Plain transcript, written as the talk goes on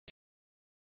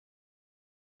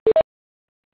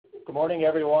Good morning,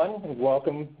 everyone, and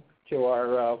welcome to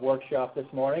our workshop this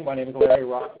morning. My name is Larry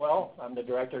Rockwell. I'm the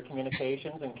Director of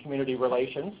Communications and Community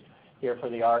Relations here for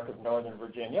the ARC of Northern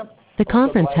Virginia. The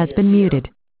conference has been muted.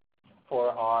 For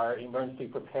our Emergency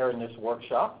Preparedness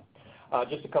Workshop.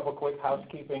 Just a couple quick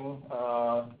housekeeping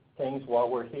things while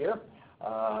we're here.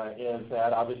 Is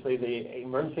that obviously the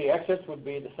emergency exits would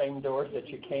be the same doors that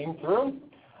you came through,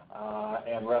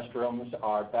 and restrooms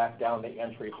are back down the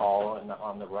entry hall and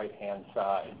on the right-hand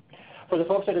side. For the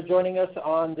folks that are joining us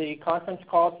on the conference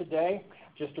call today,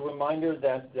 just a reminder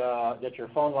that your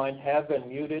phone lines have been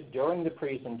muted during the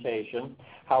presentation.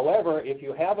 However, if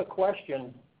you have a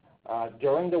question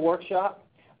during the workshop,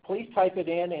 please type it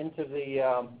into the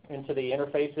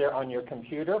interface there on your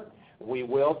computer. We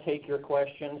will take your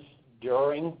questions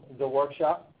during the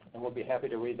workshop, and we'll be happy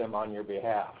to read them on your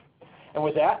behalf. And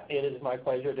with that, it is my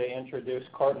pleasure to introduce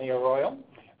Courtney Arroyo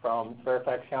from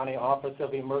Fairfax County Office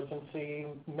of Emergency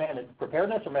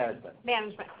Preparedness or Management?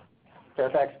 Management.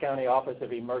 Fairfax County Office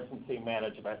of Emergency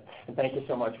Management. And thank you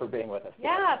so much for being with us today.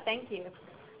 Yeah, thank you.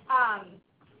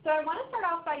 So I want to start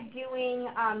off by doing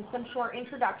some short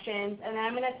introductions, and then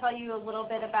I'm going to tell you a little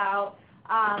bit about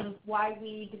why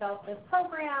we developed this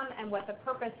program and what the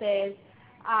purpose is.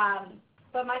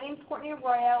 But my name is Courtney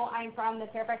Arroyo. I'm from the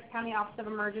Fairfax County Office of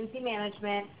Emergency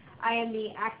Management. I am the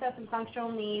Access and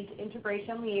Functional Needs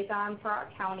Integration Liaison for our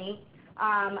county.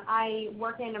 I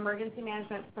work in emergency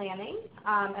management planning,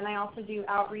 and I also do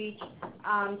outreach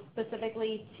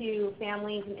specifically to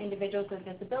families and individuals with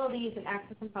disabilities and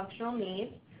access and functional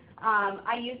needs.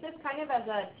 I use this kind of as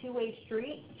a two-way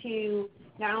street to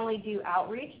not only do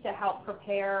outreach to help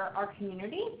prepare our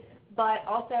community, but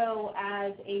also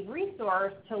as a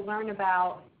resource to learn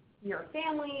about your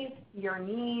families, your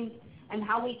needs, and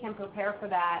how we can prepare for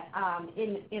that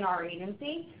in our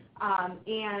agency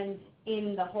and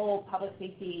in the whole public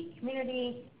safety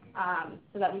community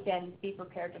so that we can be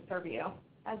prepared to serve you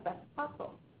as best as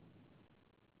possible.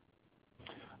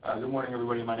 Good morning,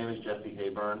 everybody. My name is Jesse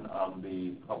Hayburn. I'm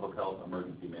the Public Health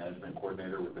Emergency Management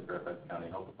Coordinator with the Fairfax County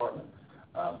Health Department.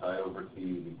 I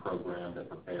oversee the program that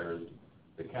prepares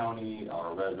the county,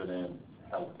 our residents,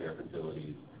 healthcare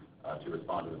facilities to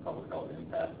respond to the public health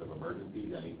impacts of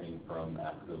emergencies, anything from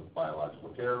acts of biological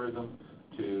terrorism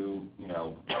to,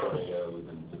 tornadoes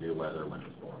and severe weather,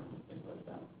 winter storms, things like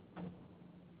that.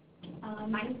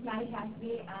 My name is Maddie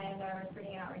Cassidy. I am the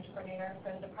Recruiting and Outreach Coordinator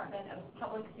for the Department of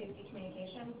Public Safety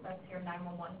Communications. That's your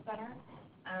 911 center.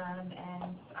 And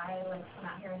I like to come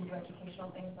out here and do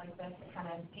educational things like this to kind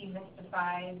of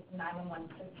demystify the 911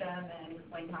 system and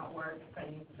explain how it works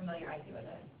and familiarize you with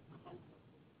it.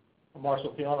 I'm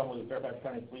Marshall Field. I'm with the Fairfax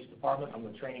County Police Department. I'm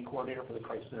the training coordinator for the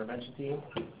Crisis Intervention Team.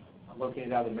 I'm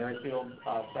located out of the Merrifield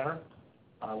Center.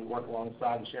 We work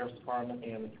alongside the Sheriff's Department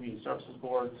and the Community Services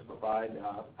Board to provide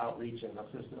outreach and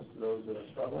assistance to those that are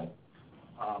struggling.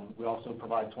 We also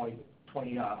provide 10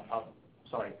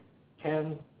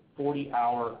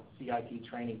 40-hour CIT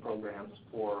training programs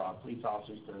for police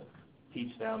officers to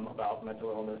teach them about mental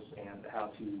illness and how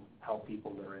to help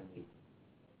people that are in need.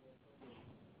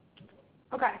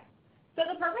 Okay. So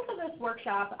the purpose of this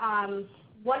workshop,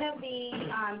 one of the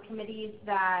committees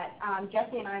that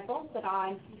Jesse and I both sit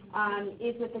on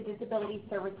is with the Disability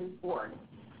Services Board.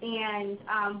 And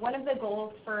one of the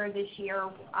goals for this year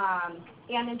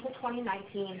and into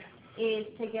 2019 is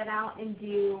to get out and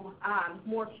do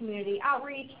more community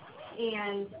outreach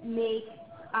and make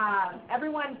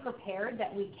everyone prepared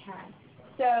that we can.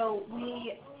 So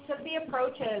we took the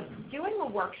approach of doing a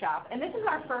workshop, and this is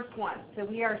our first one, so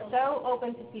we are so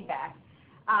open to feedback.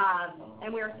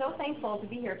 And we are so thankful to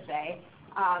be here today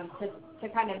to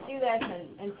kind of do this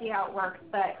and see how it works.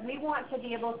 But we want to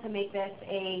be able to make this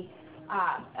a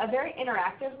very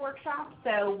interactive workshop.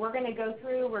 So we're going to go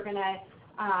through, we're going to,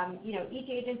 each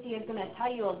agency is going to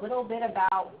tell you a little bit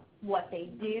about what they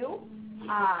do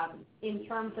in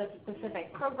terms of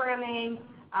specific programming,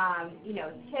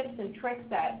 tips and tricks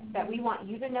that we want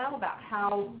you to know about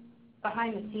how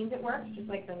behind the scenes it works, just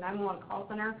like the 911 call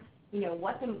center.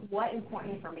 What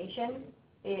important information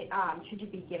should you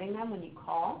be giving them when you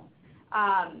call,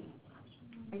 and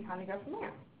kind of go from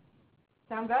there.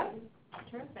 Sound good?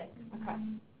 Terrific. Okay.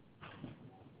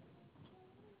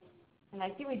 And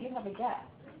I see we do have a guest.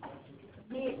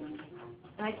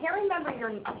 And I can't remember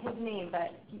his name,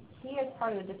 but he is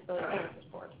part of the Disability Services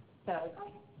Board, so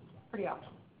pretty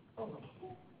awesome.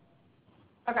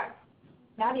 Okay.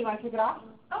 Now, do you want to kick it off?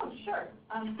 Oh, sure.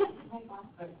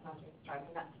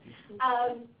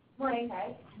 Morning,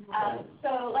 guys.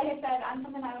 So, like I said, I'm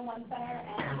from the 911 Center,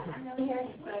 and I'm really here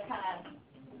to kind of,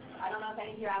 I don't know if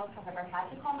any of you else have ever had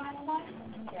to call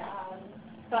 911.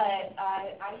 but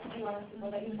I do want people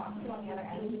that you talk to on the other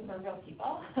end are real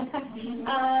people.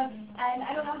 And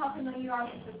I don't know how familiar you are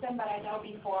with the system, but I know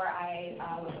before I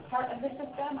was a part of the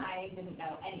system, I didn't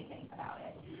know anything about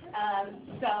it.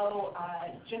 So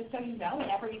just so you know,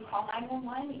 whenever you call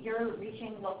 911, you're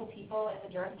reaching local people in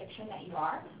the jurisdiction that you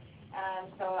are.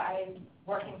 So I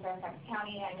work in Fairfax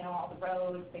County. I know all the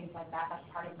roads, things like that. That's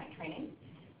part of my training.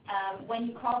 When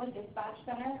you call the dispatch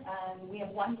center, we have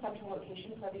one central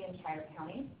location for the entire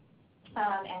county.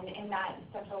 And in that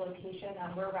central location,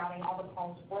 we're routing all the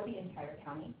calls for the entire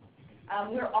county.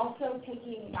 We're also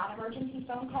taking non-emergency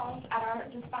phone calls at our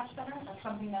dispatch center. That's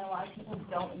something that a lot of people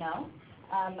don't know.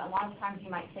 A lot of times you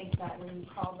might think that when you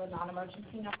call the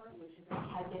non-emergency number, which is a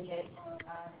 10-digit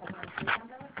 703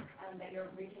 number, that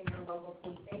you're reaching your local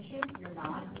police station. You're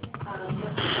not.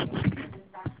 We're taking the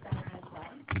dispatch center as well.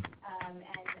 And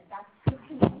that's good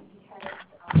to know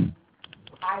because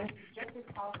I'm just as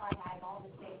qualified. I have all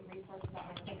the same resources at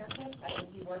my fingertips as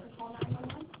if you were to call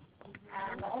 911.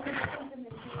 The only difference in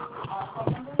the two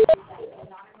phone numbers is that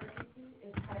the non-emergency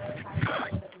is prioritized a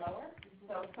little bit lower.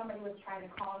 So if somebody was trying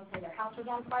to call and say their house was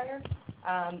on fire,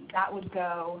 that would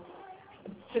go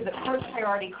to the first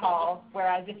priority call,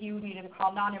 whereas if you needed to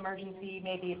call non-emergency,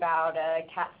 maybe about a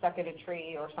cat stuck in a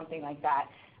tree or something like that,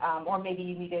 or maybe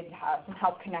you needed some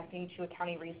help connecting to a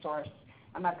county resource.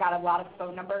 I've got a lot of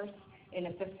phone numbers in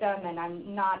a system, and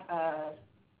I'm not an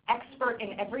expert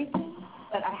in everything,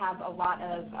 but I have a lot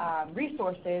of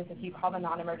resources. If you call the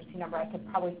non-emergency number, I could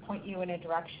probably point you in a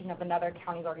direction of another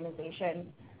county organization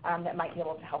that might be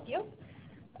able to help you.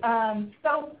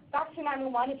 So back to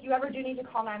 911, if you ever do need to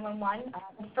call 911,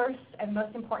 the first and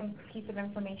most important piece of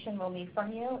information we'll need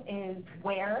from you is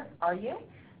where are you?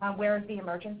 Where is the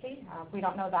emergency? If we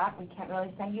don't know that, we can't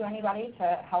really send you anybody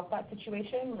to help that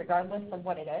situation, regardless of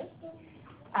what it is.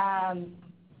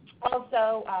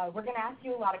 Also, we're going to ask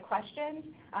you a lot of questions.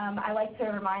 I like to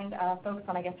remind folks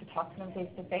when I get to talk to them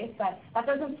face-to-face that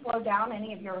doesn't slow down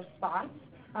any of your response.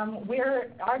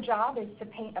 Our job is to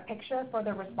paint a picture for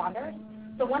the responders.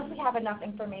 So once we have enough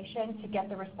information to get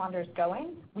the responders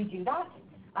going, we do that,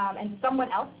 and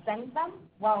someone else sends them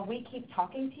while we keep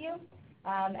talking to you.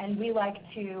 And we like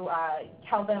to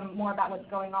tell them more about what's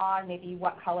going on, maybe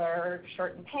what color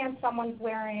shirt and pants someone's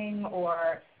wearing,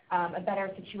 or a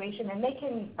better situation. And they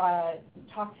can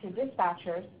talk to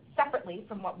dispatchers separately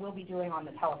from what we'll be doing on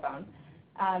the telephone.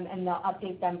 And they'll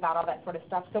update them about all that sort of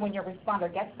stuff. So when your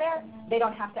responder gets there, they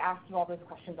don't have to ask you all those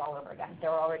questions all over again.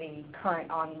 They're already current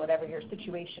on whatever your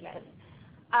situation is.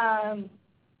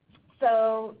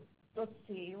 So let's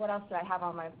see, what else do I have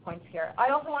on my points here? I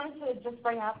also wanted to just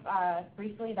bring up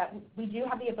briefly that we do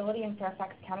have the ability in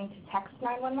Fairfax County to text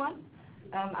 911.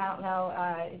 I don't know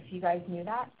if you guys knew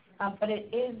that, but it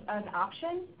is an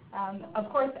option. Of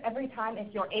course, every time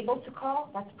if you're able to call,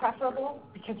 that's preferable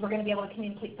because we're going to be able to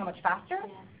communicate so much faster.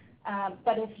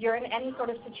 But if you're in any sort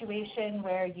of situation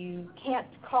where you can't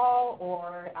call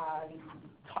or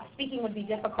speaking would be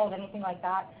difficult, anything like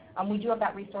that, we do have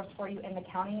that resource for you in the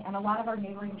county, and a lot of our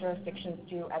neighboring jurisdictions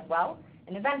do as well,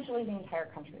 and eventually the entire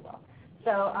country will.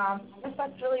 So I guess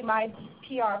that's really my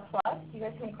PR plus. Do you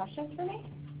guys have any questions for me?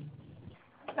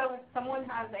 So if someone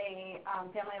has a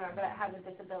family member that has a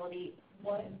disability,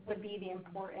 what would be the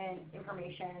important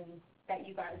information that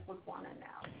you guys would want to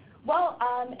know? Well,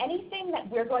 anything that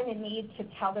we're going to need to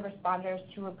tell the responders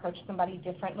to approach somebody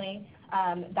differently,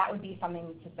 that would be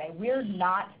something to say. We're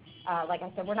not, like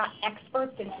I said, we're not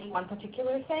experts in any one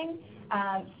particular thing,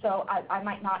 so I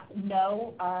might not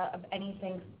know of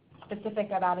anything specific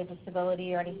about a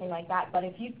disability or anything like that, but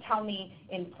if you tell me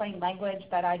in plain language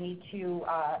that I need to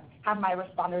have my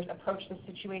responders approach the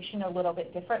situation a little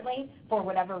bit differently for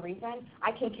whatever reason,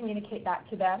 I can communicate that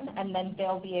to them, and then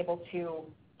they'll be able to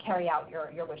carry out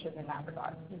your wishes in that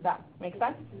regard. Does that make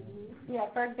sense? Yeah,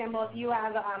 for example, if you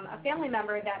have a family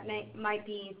member that might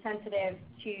be sensitive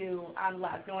to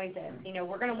loud noises,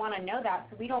 we're going to want to know that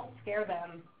so we don't scare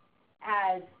them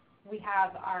as we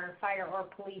have our fire or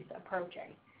police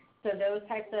approaching. So those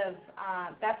types of,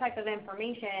 that type of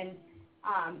information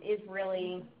is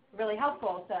really, really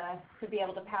helpful to be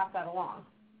able to pass that along.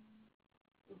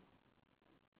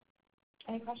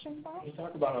 Any questions, Bob? Can you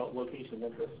talk about a location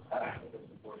of interest?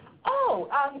 Oh,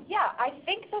 yeah, I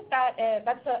think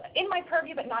that's in my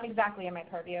purview, but not exactly in my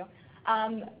purview.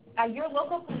 At your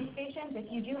local police stations, if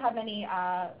you do have any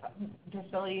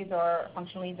disabilities or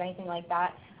functional needs, anything like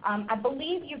that, I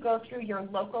believe you go through your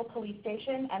local police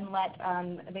station and let,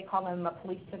 they call them a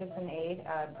police citizen aide,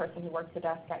 a person who works the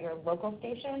desk at your local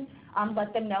station,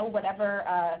 let them know whatever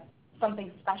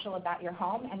something special about your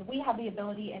home, and we have the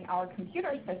ability in our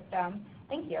computer system,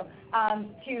 thank you,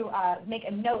 to make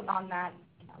a note on that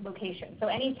location. So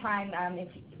anytime,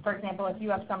 for example, if you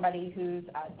have somebody who's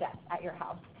deaf at your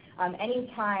house,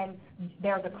 anytime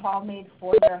there's a call made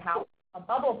for their house, a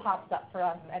bubble pops up for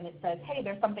us and it says, hey,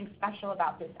 there's something special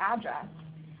about this address.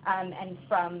 And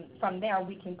from there,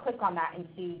 we can click on that and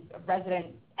see resident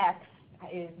X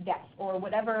is deaf, or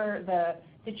whatever the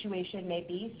situation may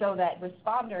be, so that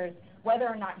responders, whether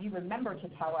or not you remember to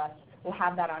tell us, will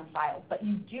have that on file. But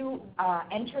you do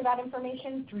enter that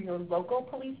information through your local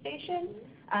police station,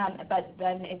 but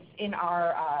then it's in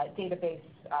our database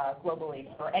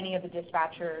globally for any of the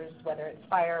dispatchers, whether it's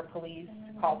fire, police,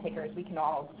 call takers, we can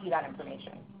all see that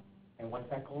information. And what's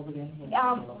that called again?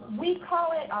 We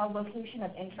call it a location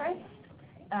of interest,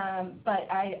 but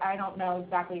I don't know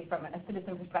exactly from a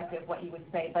citizen perspective what you would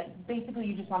say, but basically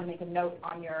you just want to make a note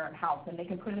on your house, and they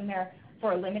can put it in there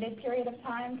for a limited period of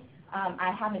time.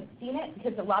 I haven't seen it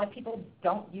because a lot of people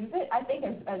don't use it, I think,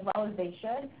 as well as they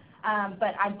should.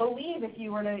 But I believe if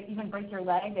you were to even break your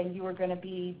leg and you were going to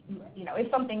be, if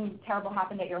something terrible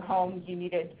happened at your home, you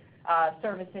needed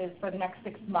services for the next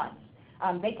 6 months,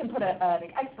 they can put an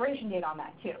expiration date on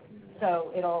that too.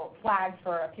 So it'll flag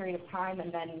for a period of time,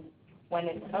 and then when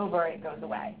it's over, it goes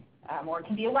away. Or it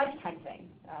can be a lifetime thing.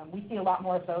 We see a lot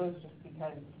more of those just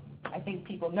because I think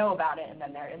people know about it and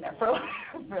then they're in there for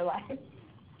life.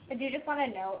 I do just want to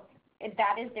note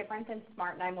that is different than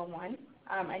Smart 911.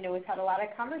 I know we've had a lot of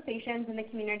conversations in the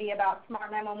community about Smart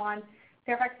 911.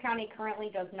 Fairfax County currently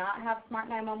does not have Smart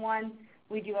 911.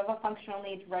 We do have a functional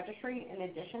needs registry in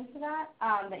addition to that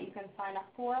that you can sign up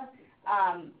for.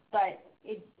 But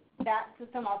that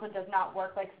system also does not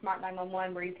work like Smart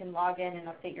 911 where you can log in and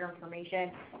update your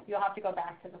information. You'll have to go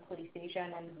back to the police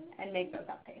station and make those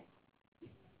updates.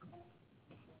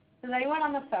 Does anyone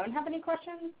on the phone have any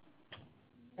questions?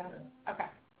 No? Okay.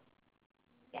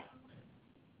 Yeah.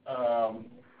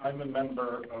 I'm a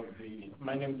member of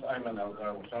my name is Ayman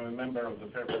Al-Garwash. I'm a member of the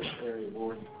Fairfax Area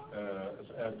Board,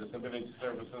 Disability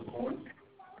Services Board,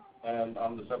 and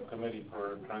on the subcommittee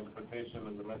for transportation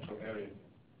in the metro area.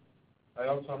 I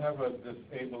also have a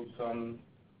disabled son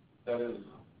that is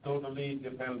totally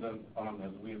dependent on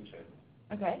his wheelchair.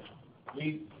 Okay.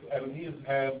 He's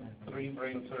had 3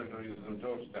 brain surgeries in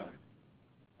Georgetown,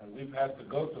 and we've had to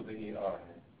go to the ER.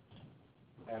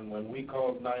 And when we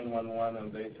called 911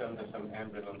 and they send us an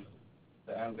ambulance,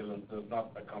 the ambulance does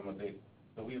not accommodate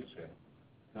the wheelchair.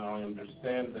 Now, I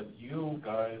understand that you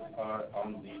guys are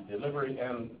on the delivery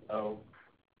end of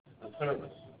the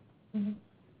service,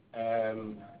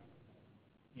 and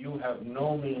you have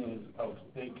no means of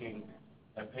taking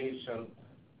a patient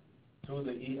to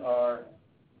the ER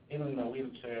in a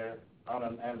wheelchair on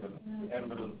an ambulance. The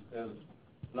ambulance is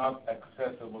not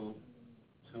accessible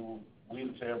to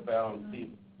wheelchair-bound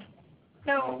people.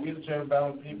 So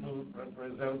wheelchair-bound people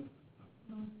represent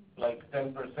like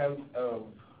 10% of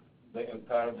the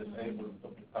entire disabled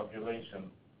population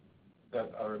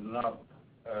that are not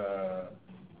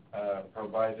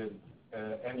provided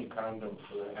any kind of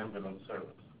ambulance service.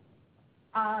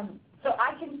 So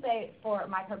I can say for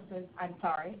my purposes, I'm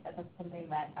sorry that that's something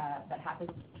that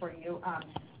happens for you.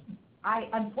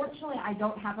 Unfortunately, I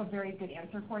don't have a very good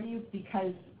answer for you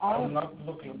because I'm not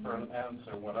looking for an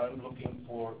answer. What I'm looking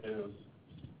for is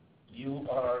you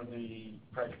are the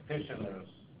practitioners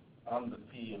on the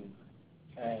field,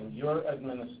 and your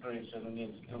administration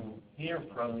needs to hear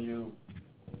from you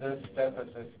this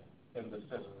deficit in the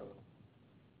system.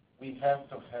 We have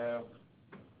to have,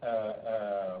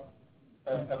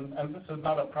 and this is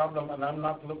not a problem, and I'm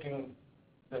not looking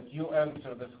that you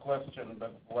answer this question,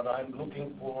 but what I'm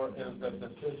looking for is that the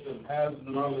system has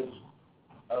knowledge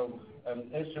of an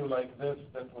issue like this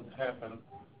that would happen,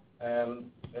 and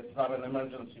it's not an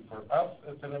emergency for us,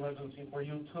 it's an emergency for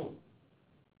you too.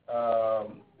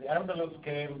 The ambulance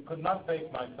could not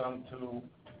take my son to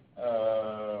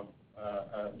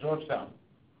Georgetown.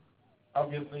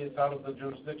 Obviously, it's out of the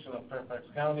jurisdiction of Fairfax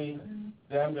County.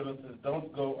 The ambulances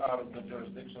don't go out of the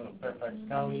jurisdiction of Fairfax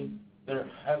County. There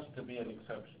has to be an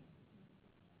exception.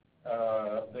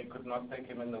 They could not take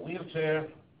him in the wheelchair.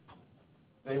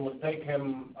 They would take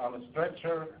him on a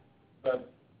stretcher,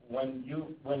 but when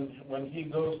he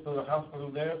goes to the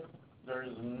hospital there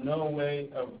is no way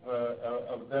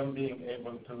of them being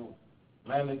able to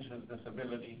manage his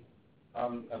disability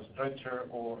on a stretcher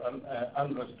or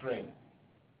unrestrained.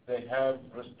 They have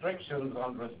restrictions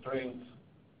on restraints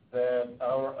that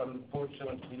our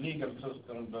unfortunately legal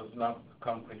system does not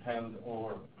comprehend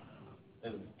or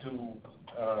is too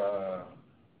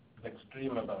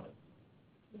extreme about it.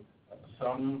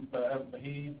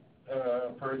 He,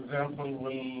 for example,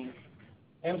 will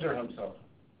injure himself.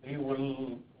 He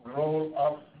will roll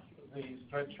off the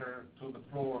stretcher to the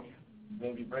floor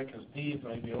maybe break his teeth,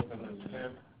 maybe open his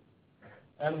head.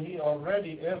 And he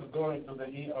already is going to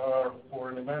the ER for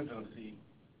an emergency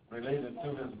related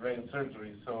to his brain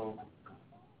surgery. So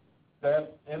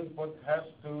that input has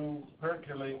to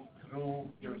percolate through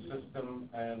your system,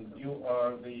 and you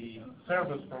are the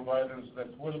service providers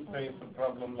that will face a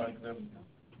problem like this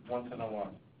once in a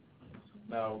while.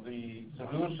 Now, the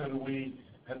solution we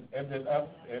had ended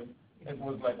up, it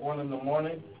was like 1 in the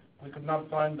morning. We could not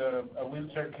find a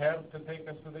wheelchair cab to take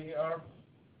us to the ER.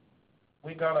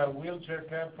 We got a wheelchair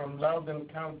cab from Loudoun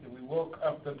County. We woke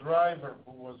up the driver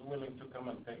who was willing to come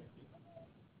and take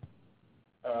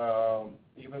us.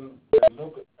 Even the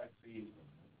local taxi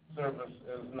service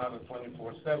is not a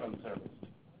 24/7 service.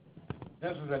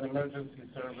 This is an emergency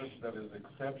service that is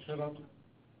exceptional,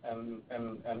 and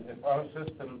if our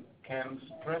system can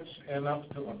stretch enough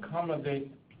to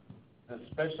accommodate the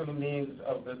special needs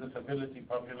of the disability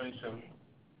population,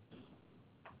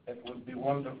 it would be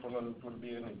wonderful, and it would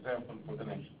be an example for the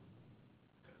nation.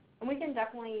 And we can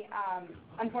definitely,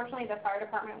 unfortunately, the fire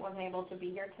department wasn't able to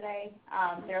be here today.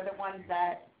 They're the ones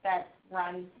that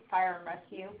run fire and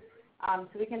rescue.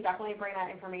 So we can definitely bring that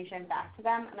information back to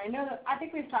them. And I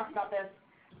think we've talked about this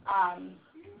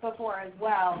before as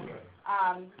well.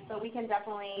 But we can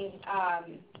definitely,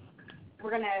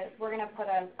 we're gonna put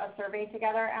a survey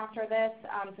together after this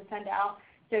to send out.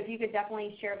 So if you could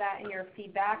definitely share that in your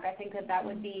feedback, I think that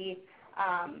would be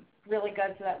really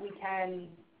good, so that we can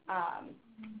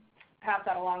pass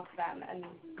that along to them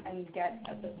and get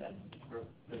assistance.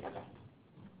 Okay.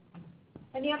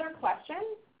 Any other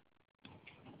questions?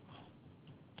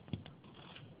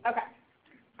 Okay.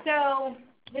 So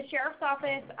the sheriff's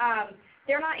office,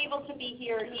 they're not able to be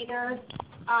here either.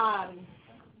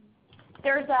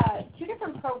 There's 2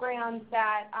 different programs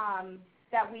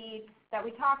that we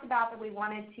talked about that we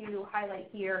wanted to highlight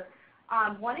here.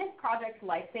 One is Project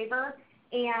Lifesaver,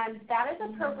 and that is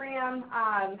a program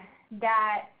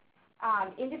that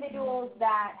individuals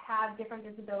that have different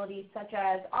disabilities such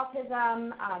as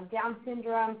autism, Down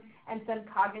syndrome, and some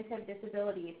cognitive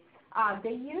disabilities,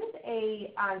 they use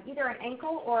either an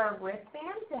ankle or a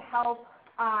wristband to help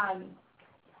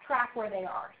track where they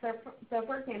are. So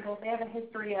for example, if they have a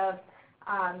history of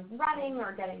running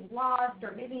or getting lost,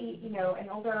 or maybe, an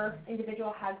older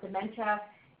individual has dementia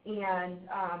and,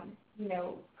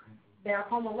 they're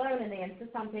home alone and they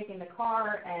insist on taking the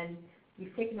car, and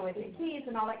you've taken away the keys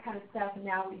and all that kind of stuff, and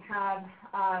now we have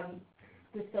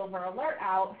the silver alert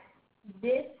out.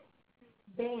 This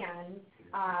band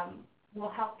will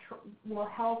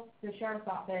help the sheriff's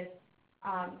office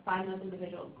find those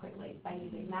individuals quickly by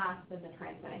using maps and the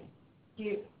transmitting. Do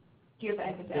you have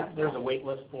anything to add? There's a wait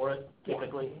list for it,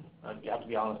 typically. You have to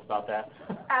be honest about that.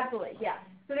 Absolutely, yeah.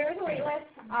 So there is a wait list.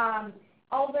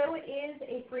 Although it is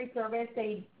a free service,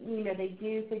 they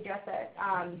do suggest that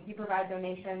you provide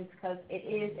donations, because it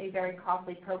is a very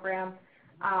costly program.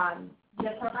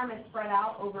 The program is spread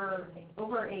out over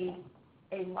a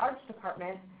large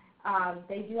department.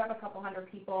 They do have a couple hundred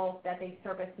people that they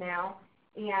service now,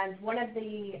 and one of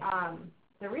the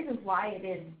reasons why it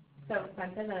is so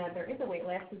expensive and that there is a wait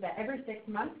list is that every 6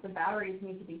 months the batteries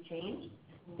need to be changed.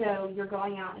 So you're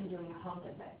going out and doing a home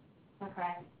visit.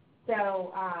 Okay.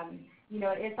 So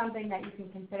it is something that you can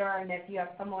consider, and if you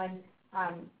have someone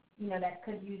that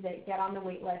could use it, get on the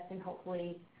wait list, and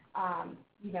hopefully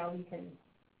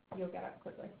you'll get up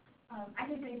quickly. I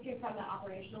can think too, from the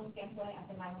operational standpoint at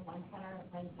the 911 center,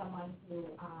 when someone who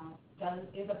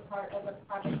is a part of a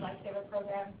Project Lifesaver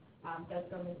program does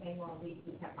go missing, or we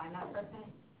can't find that person.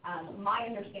 My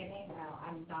understanding,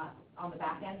 I'm not on the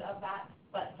back end of that,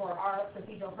 but for our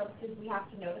procedural purposes, we have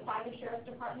to notify the sheriff's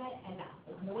department, and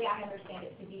the way I understand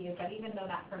it to be is that even though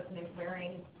that person is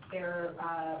wearing their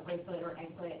bracelet or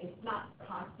anklet, it's not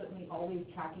constantly always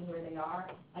tracking where they are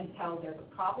until there's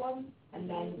a problem, and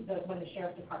then when the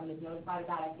sheriff's department is notified of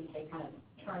that, I think they kind of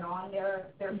turn on their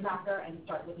tracker and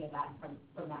start looking at that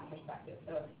from that perspective.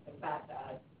 So if that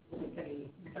is any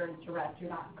concerns to rest, you're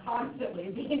not constantly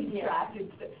being tracked.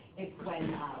 It's when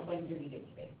you're needed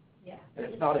to be. Yeah. And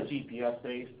it's not a GPS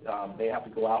based. They have to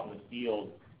go out in the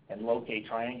field and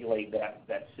triangulate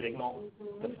that signal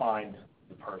to find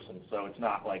the person. So it's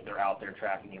not like they're out there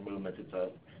tracking your movements.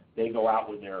 They go out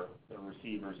with their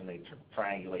receivers and they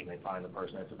triangulate and they find the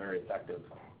person. It's a very effective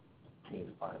means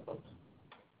of finding folks.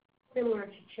 Similar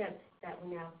to chips that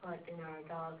we now put in our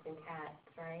dogs and cats,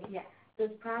 right? Yeah. Does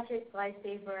Project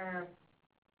Lifesaver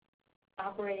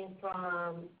operating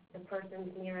from the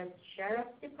person's nearest sheriff's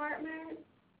department,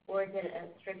 or is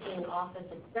it strictly an office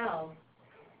itself?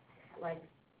 Like,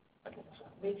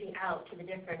 reaching out to the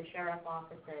different sheriff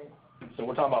offices? So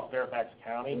we're talking about Fairfax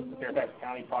County. The Fairfax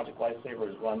County Project Lifesaver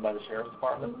is run by the Sheriff's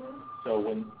Department. So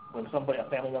when a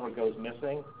family member goes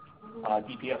missing,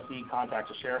 DPSC contacts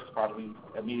the Sheriff's Department,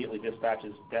 who immediately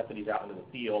dispatches deputies out into the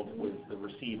field with the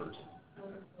receivers.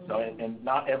 So, and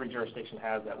not every jurisdiction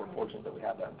has that. We're fortunate that we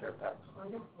have that in Fairfax.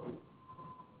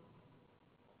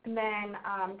 And then,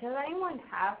 does anyone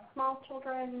have small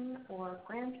children or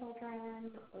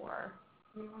grandchildren or,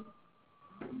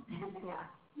 yeah,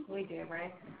 we do,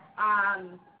 right?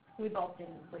 We both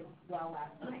didn't sleep well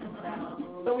last night,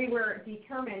 so, but we were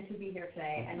determined to be here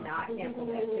today and not cancel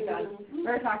this because we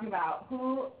were talking about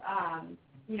who,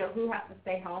 who has to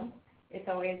stay home. It's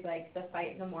always like the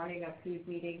fight in the morning of whose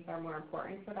meetings are more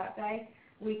important for that day.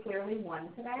 We clearly won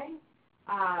today.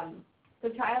 So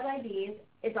Child IDs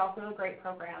is also a great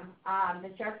program.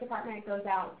 The Sheriff's Department goes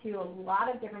out to a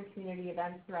lot of different community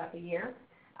events throughout the year.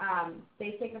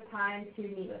 They take the time to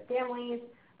meet with families,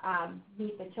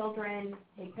 meet the children,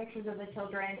 take pictures of the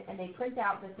children, and they print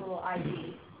out this little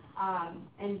ID.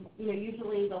 And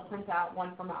usually they'll print out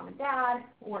one for mom and dad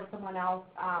or someone else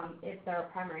if they're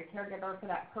a primary caregiver for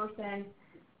that person.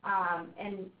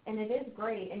 And it is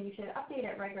great, and you should update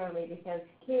it regularly because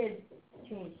kids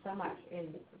change so much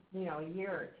in a year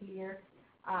or 2 year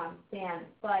span.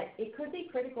 But it could be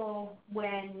critical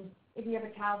if you have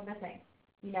a child missing.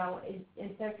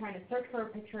 Instead of trying to search for a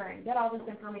picture and get all this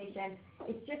information,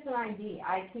 it's just an ID.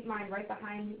 I keep mine right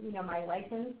behind, my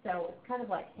license, so it's kind of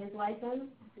like his license.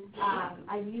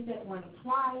 I use it when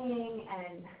flying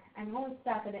and all this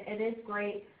stuff, and it is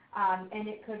great, and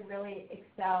it could really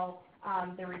excel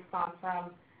the response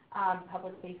from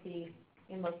public safety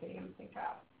in locating a missing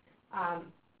child.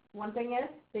 One thing is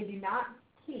they do not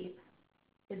keep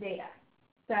the data,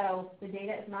 so the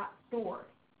data is not stored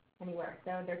anywhere.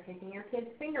 So they're taking your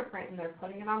kid's fingerprint and they're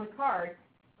putting it on the card,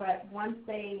 but once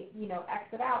they,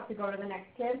 exit out to go to the next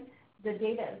kid, the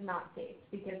data is not saved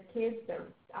because kids,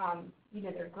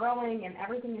 they're growing and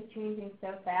everything is changing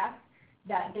so fast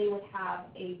that they would have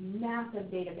a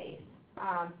massive database.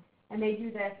 And they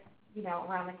do this,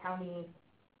 around the county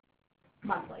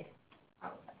monthly, I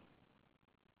would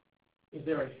say. Is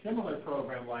there a similar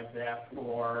program like that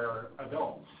for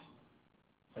adults?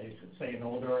 Say an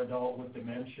older adult with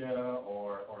dementia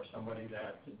or somebody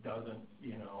that doesn't,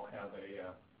 have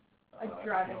A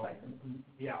driver's license.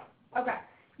 Yeah. Okay.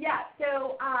 Yeah.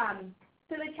 So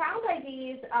the child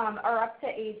IDs are up to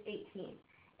age 18.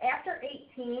 After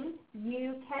 18,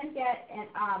 you can get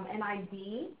an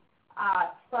ID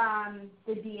from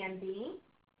the DMV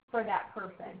for that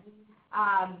person.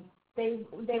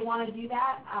 They want to do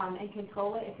that and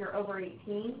control it if you're over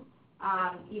 18,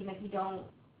 even if you don't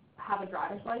have a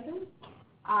driver's license.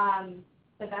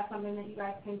 But that's something that you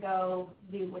guys can go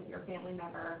do with your family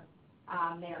member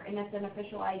there. And it's an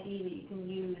official ID that you can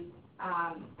use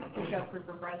to show proof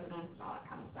of residence and all that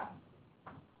kind of stuff.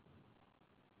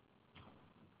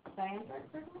 Did that answer it,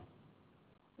 Chris?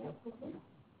 Yep.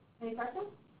 Any questions?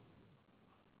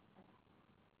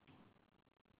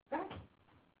 Okay.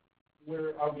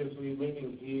 We're obviously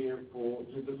meeting here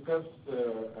to discuss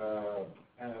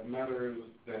matters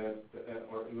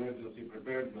or emergency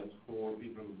preparedness for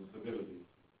people with disabilities.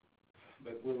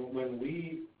 But when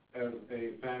we, as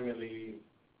a family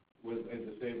with a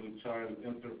disabled child,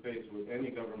 interface with any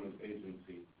government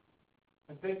agency,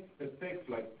 it takes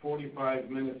like 45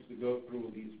 minutes to go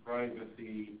through these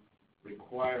privacy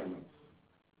requirements.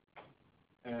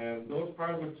 And those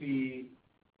privacy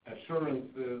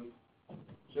assurances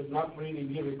should not really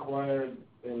be required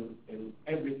in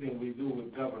everything we do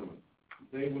with government.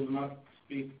 They will not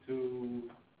speak to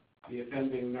the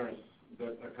attending nurse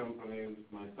that accompanies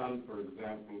my son, for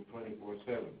example,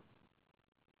 24/7.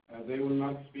 They will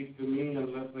not speak to me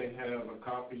unless they have a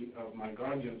copy of my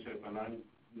guardianship, and I'm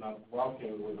not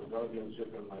walking with a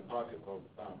guardianship in my pocket all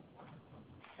the time.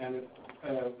 And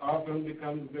it often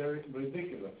becomes very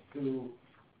ridiculous to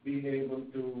be able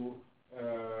to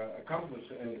accomplish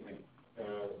anything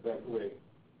that way.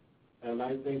 And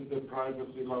I think the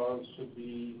privacy laws should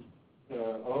be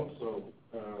also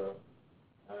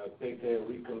take a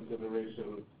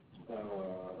reconsideration,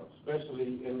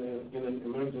 especially in an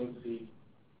emergency.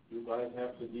 You guys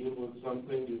have to deal with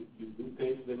something. You do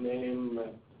take the name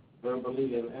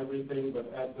verbally and everything,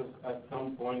 but at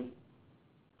some point,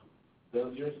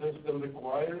 does your system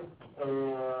require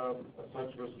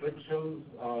such restrictions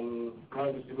on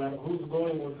privacy matters? Who's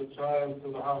going with the child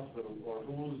to the hospital, or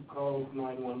who's called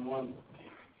 911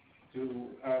 to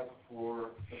ask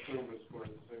for a service for a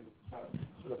disabled child?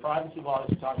 So the privacy law that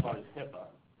you talked about is HIPAA.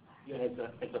 And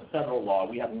it's a federal law.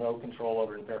 We have no control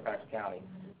over it in Fairfax County.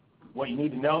 What you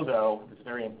need to know, though, that's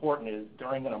very important, is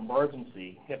during an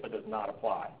emergency, HIPAA does not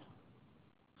apply.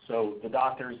 So the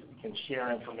doctors can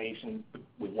share information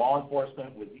with law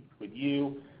enforcement, with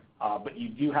you, but you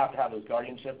do have to have those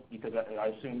guardianships because I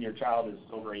assume your child is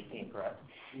over 18, correct?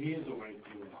 He is over 18.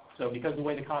 So because the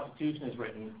way the Constitution is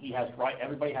written, he has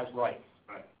everybody has rights.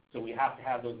 Right. So we have to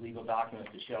have those legal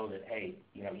documents to show that, hey,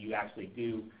 you actually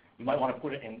do. You might want to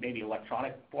put it in maybe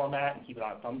electronic format and keep it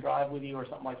on a thumb drive with you or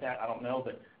something like that. I don't know,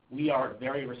 but we are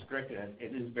very restricted, and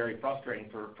it is very frustrating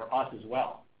for us as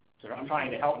well. So I'm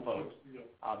trying to help folks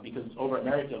because over at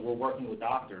Merrifield, we're working with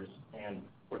doctors, and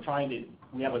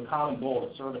we have a common goal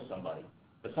to service somebody,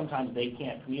 but sometimes they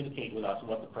can't communicate with us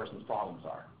what the person's problems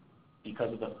are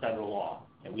because of the federal law,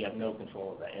 and we have no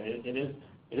control of that. And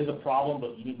it is a problem,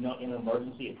 but you need to know in an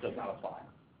emergency it does not apply.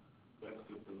 That's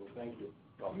good to know. Thank you.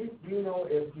 Do you know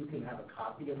if you can have a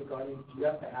copy of the guardian? Do you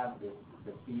have to have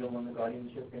the seal on the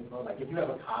guardianship info? Like if you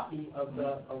have a copy of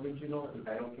the original, is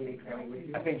that okay to carry with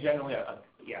you? I think generally,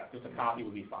 just a copy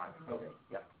would be fine. Okay.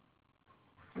 Yeah.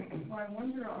 Well, I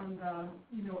wonder on the,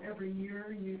 every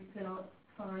year you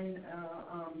sign,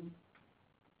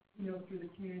 through the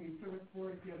Community Service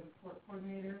Board, if you have a support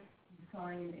coordinator, you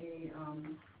sign a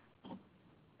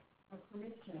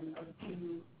permission of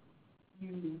who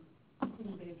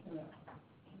they can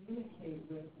communicate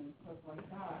with and stuff like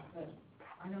that. But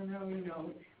I don't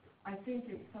know, I think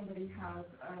if somebody has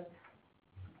a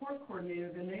support coordinator,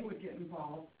 then they would get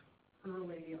involved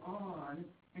early on.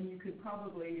 And you could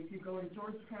probably, if you go to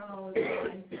Georgetown all the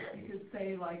time, you could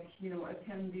say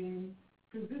attending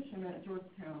physician at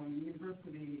Georgetown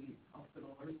University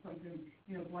Hospital or something,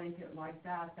 blanket like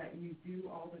that you do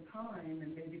all the time,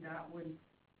 and maybe that would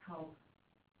help.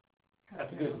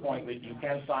 That's a good point, but you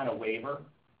can sign a waiver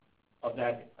of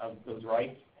those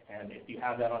rights, and if you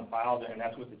have that on file, and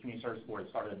that's what the Community Service Board has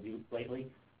started to do lately,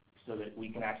 so that we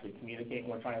can actually communicate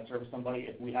when we're trying to service somebody.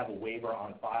 If we have a waiver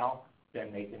on file,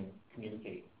 then they can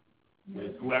communicate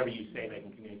with whoever you say they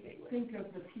can communicate with. Think of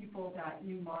the people that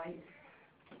you might,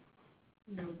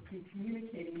 be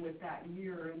communicating with that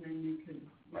year, and then you can,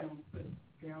 put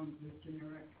down the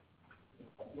generic.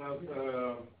 Well,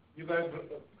 you guys,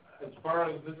 as far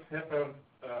as this HIPAA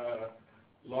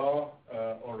law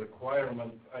or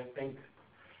requirement, I think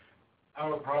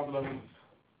our problems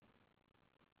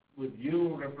with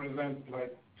you represent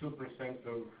like 2%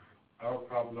 of our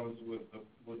problems with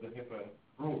the HIPAA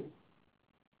rule.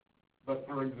 But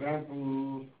for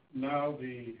example, now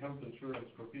the health insurance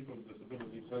for people with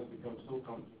disabilities has become so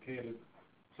complicated,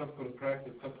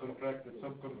 subcontracted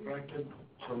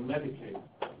for Medicaid.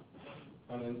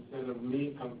 And instead of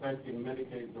me contacting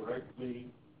Medicaid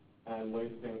directly and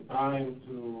wasting time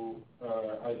to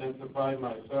identify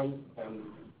myself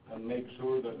and make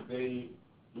sure that they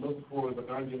look for the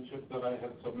guardianship that I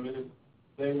had submitted,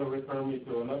 they will refer me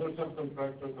to another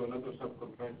subcontractor, to another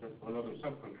subcontractor, to another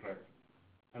subcontractor.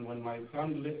 And when my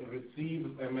son receives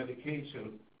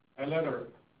a letter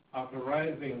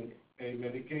authorizing a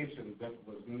medication that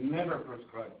was never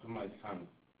prescribed to my son,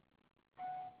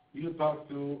 you talk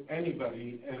to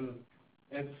anybody and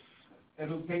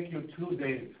it'll take you 2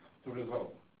 days to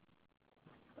resolve.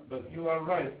 But you are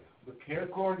right, the care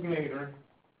coordinator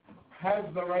has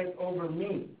the right over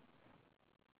me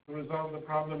to resolve the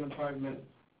problem in 5 minutes.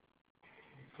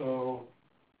 So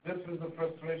this is the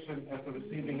frustration at the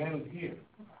receiving end here.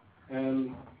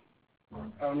 And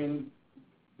I mean,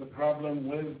 the problem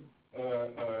with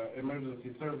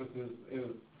emergency services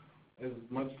is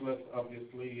much less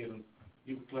obviously, and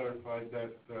you've clarified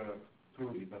that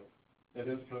truly, but it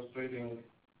is frustrating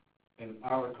in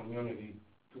our community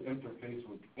to interface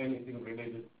with anything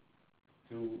related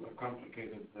to a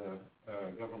complicated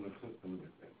government system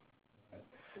like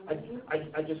this.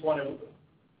 I just want to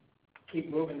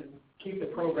keep the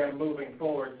program moving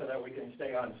forward so that we can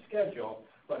stay on schedule.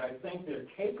 But I think the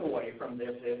takeaway from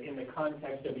this in the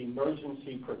context of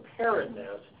emergency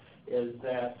preparedness is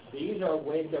that these are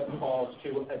wake-up calls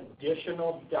to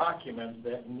additional documents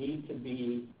that need to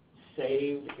be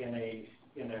saved in a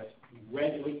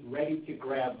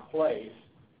ready-to-grab place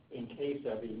in case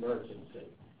of emergency.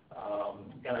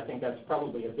 And I think that's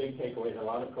probably a big takeaway that a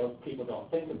lot of people don't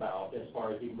think about as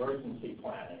far as emergency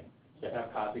planning, to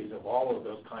have copies of all of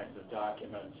those kinds of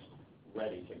documents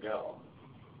ready to go.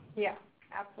 Yeah,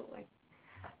 absolutely.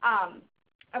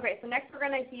 Okay, so next we're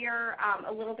going to hear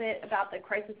a little bit about the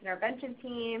crisis intervention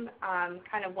team,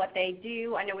 kind of what they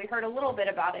do. I know we heard a little bit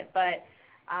about it, but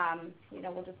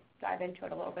we'll just dive into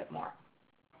it a little bit more.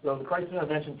 So the crisis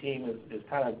intervention team is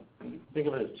kind of, think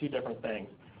of it as 2 different things.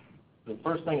 The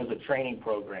first thing is a training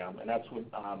program, and that's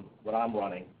what I'm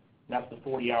running. that's the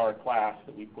 40-hour class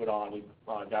that we put on. We've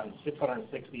gotten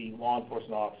 660 law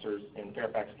enforcement officers in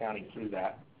Fairfax County through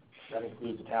that. That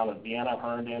includes the town of Vienna,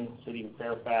 Herndon, City of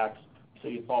Fairfax,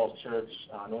 City of Falls Church,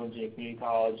 Northern Virginia Community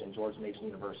College, and George Mason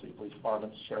University Police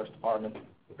Department, Sheriff's Department,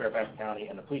 Fairfax County,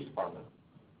 and the Police Department.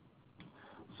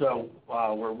 So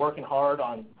we're working hard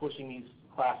on pushing these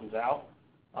classes out.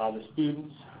 The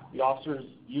students, the officers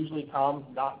usually come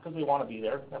not because they want to be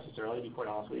there necessarily, to be quite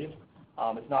honest with you.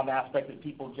 It's not an aspect that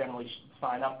people generally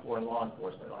sign up for in law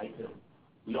enforcement, right?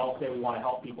 We all say we want to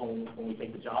help people when we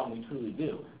take the job, and we truly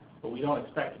do. But we don't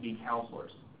expect to be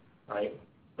counselors, right?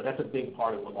 But that's a big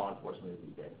part of what law enforcement is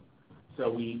these days.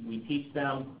 So we teach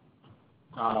them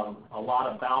a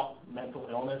lot about mental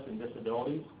illness and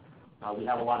disabilities. We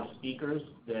have a lot of speakers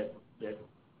that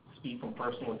speak from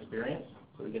personal experience,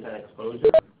 so we get that exposure.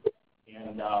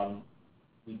 And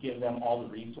we give them all the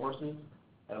resources.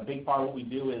 And a big part of what we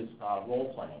do is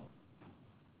role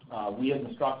playing. We as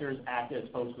instructors act as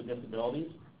folks with disabilities,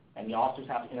 and the officers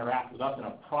have to interact with us in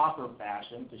a proper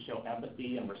fashion to show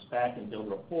empathy and respect and build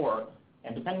rapport.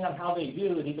 And depending on how they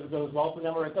do, it either goes well for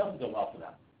them or it doesn't go well for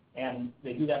them. And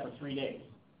they do that for 3 days.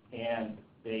 And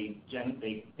they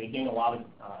gain a lot of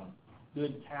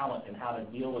good talent in how to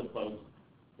deal with folks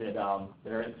that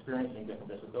are experiencing different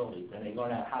disabilities. And they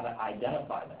learn how to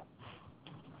identify them.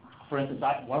 For instance,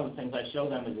 one of the things I show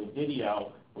them is a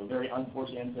video of a very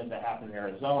unfortunate incident that happened in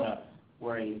Arizona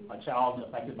where a child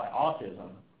affected by autism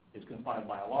is confronted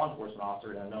by a law enforcement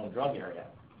officer in a known drug area.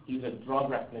 He's a drug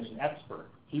recognition expert.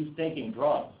 He's taking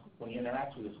drugs when he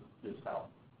interacts with this fellow.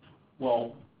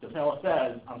 Well, the fellow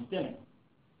says, I'm stimming.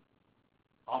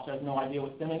 Officer has no idea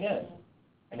what stimming is.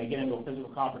 And they get into a physical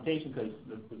confrontation because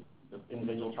the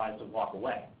individual tries to walk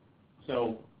away.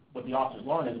 So what the officers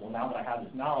learn is, well, now that I have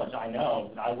this knowledge, I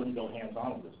know that I wouldn't go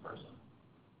hands-on with this person.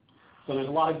 So there's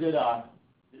a lot of good,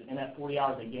 in that 40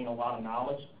 hours, they gain a lot of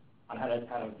knowledge on how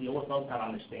to deal with folks, how to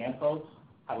understand folks,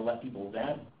 how to let people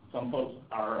vent. Some folks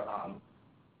are,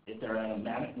 if they're in a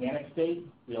manic state,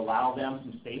 we allow them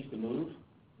some space to move.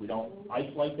 We don't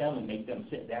isolate them and make them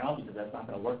sit down because that's not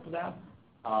going to work for them.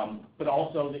 But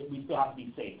also, we still have to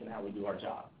be safe in how we do our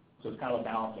job. So it's kind of a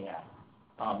balancing act.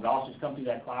 The officers come through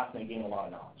that class and they gain a lot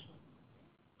of knowledge.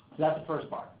 So that's the first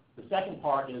part. The second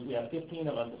part is we have 15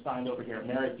 of us assigned over here at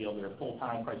Merrifield that are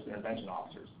full-time crisis intervention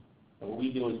officers. And what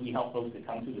we do is we help folks that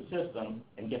come through the system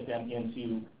and get them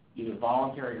into either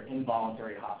voluntary or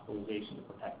involuntary hospitalization to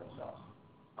protect themselves.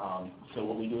 So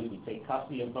what we do is we take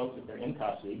custody of folks if they're in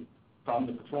custody from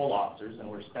the patrol officers, and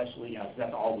we're especially,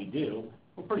 that's all we do.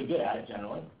 We're pretty good at it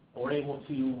generally. We're able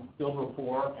to build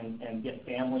rapport and get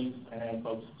families and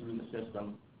folks through the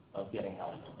system of getting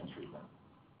help and treatment,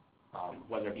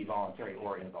 whether it be voluntary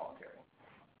or involuntary.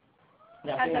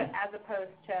 Now, as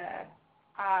opposed to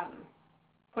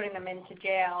putting them into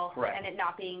jail. Correct. And it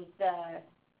not being the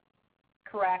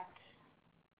correct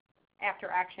after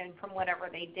action from whatever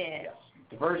they did. Yes.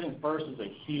 Diversion first is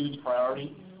a huge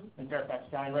priority in Fairfax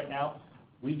County right now.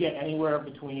 We get anywhere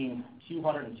between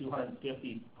 200 and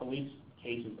 250 police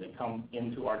cases that come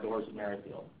into our doors at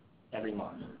Merrifield every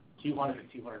month. 200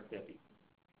 to 250.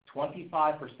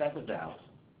 25% of them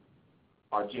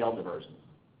are jail diversions.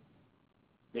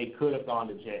 They could have gone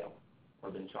to jail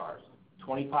or been charged.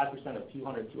 25% of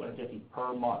 200, 250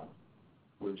 per month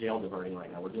we're jail diverting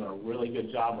right now. We're doing a really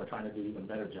good job. We're trying to do an even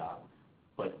better job.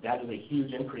 But that is a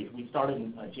huge increase. We started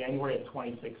in January of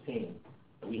 2016,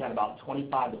 and we had about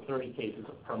 25 to 30 cases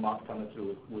per month coming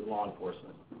through with law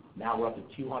enforcement. Now we're up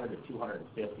to 200 to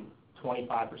 250,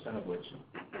 25% of which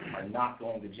are not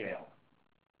going to jail.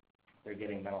 They're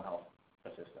getting mental health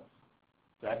assistance.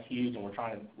 So that's huge, and we're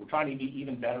trying to be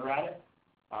even better at it.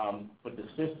 But the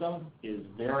system is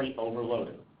very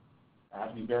overloaded. I have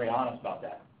to be very honest about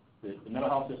that. The mental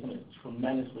health system is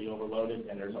tremendously overloaded,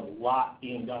 and there's a lot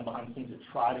being done behind the scenes to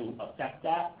try to affect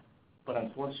that. But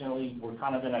unfortunately, we're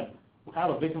kind of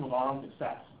a victim of our own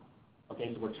success.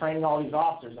 Okay, so we're training all these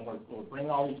officers, and we're bringing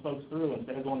all these folks through.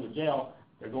 Instead of going to jail,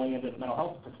 they're going into the mental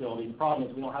health facility. The problem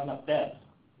is we don't have enough beds.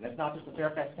 And it's not just a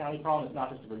Fairfax County problem. It's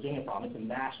not just a Virginia problem. It's a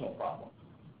national problem.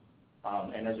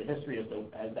 And there's a history as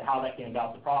to how that came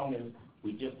about. The problem is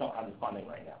we just don't have the funding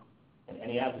right now. And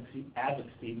any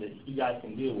advocacy that you guys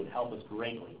can do would help us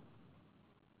greatly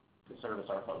to service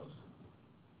our folks.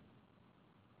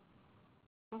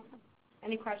 Awesome.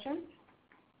 Any questions?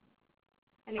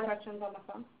 Any questions on the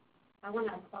phone? I want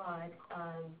to applaud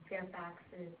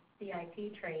Fairfax's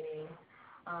CIP training,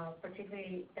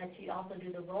 particularly that you also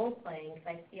do the role playing, because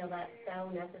I feel that's so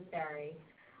necessary.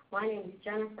 My name is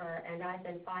Jennifer, and I've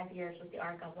been 5 years with the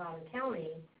ARC of Loudoun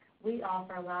County. We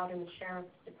offer Loudoun Sheriff's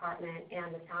Department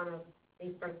and the town of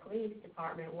Leesburg Police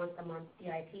Department once-a-month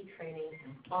CIT training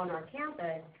on our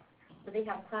campus. So they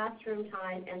have classroom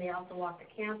time, and they also walk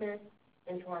the campus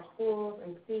into our schools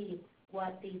and see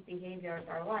what these behaviors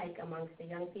are like amongst the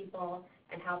young people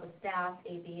and how the staff,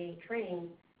 ABA trained,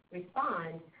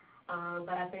 respond.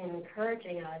 But I've been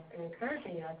encouraging us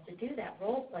to do that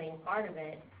role-playing part of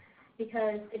it,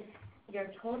 because if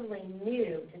you're totally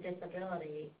new to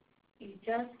disability, you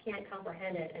just can't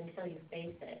comprehend it until you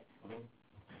face it.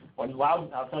 Well,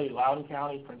 I'll tell you, Loudoun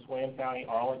County, Prince William County,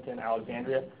 Arlington,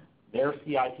 Alexandria, their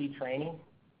CIT training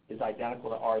is identical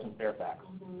to ours in Fairfax.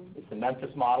 It's the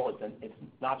Memphis model. It's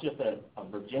not just a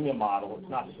Virginia model. It's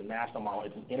not just a national model.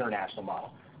 It's an international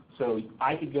model. So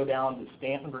I could go down to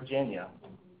Stanton, Virginia,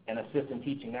 and assist in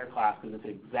teaching their class because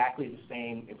it's exactly the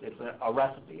same. It's a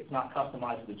recipe. It's not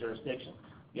customized to the jurisdiction.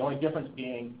 The only difference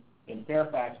being in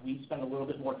Fairfax, we spend a little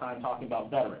bit more time talking about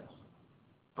veterans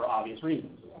for obvious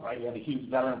reasons, right? We have a huge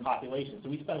veteran population, so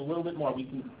we spend a little bit more. We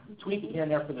can tweak it here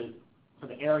and there for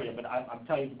the area, but I'm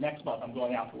telling you, next month I'm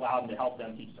going out to Loudoun to help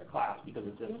them teach their class because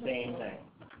it's the same thing.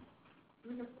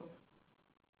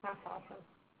 That's awesome.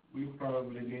 We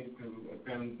probably need to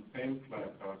attend the same class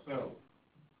ourselves,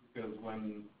 because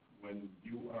when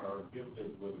you are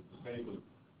gifted with a disabled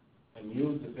and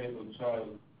use disabled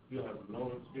child, you have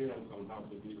no experience on how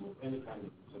to deal with any kind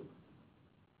of disability.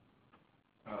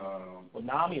 Well,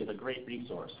 NAMI is a great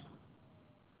resource.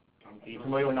 Are you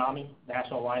familiar with NAMI,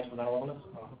 National Alliance for Mental Illness?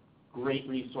 Great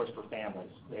resource for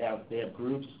families. They have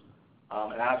groups,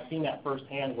 and I've seen that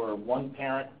firsthand where one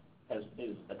parent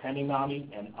is attending NAMI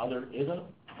and other isn't,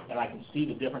 and I can see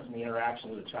the difference in the interaction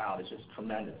with the child. It's just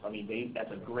tremendous. I mean,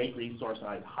 that's a great resource, and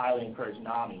I highly encourage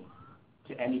NAMI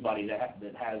to anybody that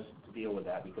has to deal with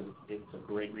that, because it's a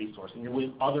great resource. And you're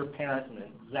with other parents in the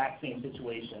exact same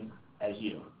situation as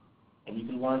you, and you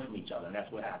can learn from each other, and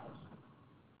that's what happens.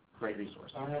 Great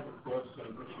resource. I have a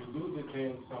question. If you do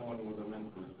detain someone with a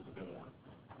mental disability,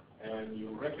 and you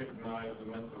recognize the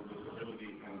mental disability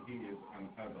and he is an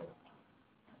adult,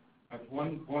 at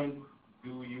one point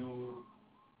do you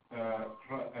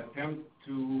attempt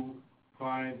to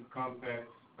find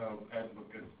contacts of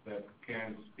advocates that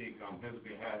can speak on his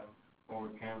behalf or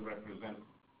can represent?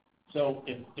 So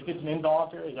if it's an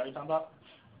involuntary, is that what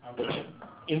you're talking about?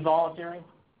 Involuntary?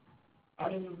 I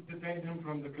detain him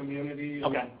from the community.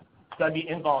 Okay, so that'd be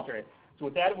involuntary. So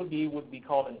what that would be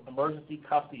called an emergency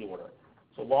custody order.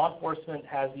 So law enforcement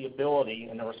has the ability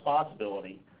and the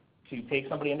responsibility to take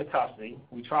somebody into custody.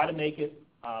 We try to make it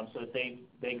so that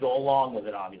they go along with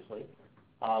it, obviously.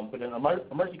 But an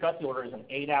emergency custody order is an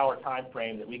 8-hour time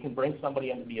frame that we can bring somebody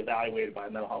in to be evaluated by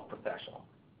a mental health professional.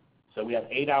 So we have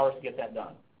 8 hours to get that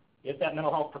done. If that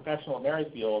mental health professional at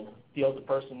Maryfield feels the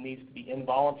person needs to be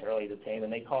involuntarily detained, then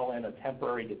they call in a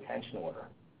temporary detention order.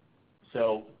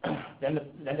 So then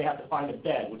they have to find a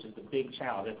bed, which is the big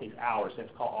challenge. It takes hours. They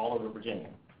have to call all over Virginia.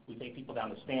 We take people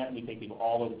down to Stanton. We take people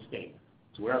all over the state,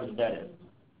 to wherever the bed is.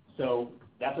 So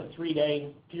that's a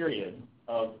 3-day period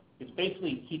of, it's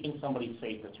basically keeping somebody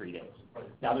safe for 3 days.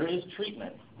 Now, there is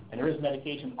treatment and there is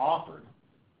medication offered,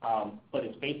 but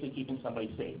it's basically keeping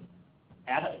somebody safe.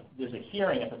 There's a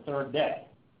hearing at the 3rd day,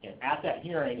 and at that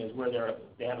hearing is where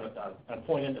they have an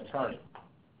appointed attorney.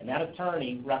 And that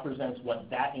attorney represents what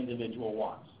that individual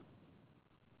wants.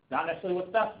 Not necessarily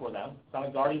what's best for them. It's not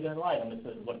a guardian ad litem. It's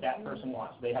what that person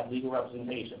wants. They have legal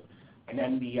representation. And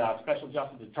then the special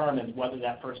justice determines whether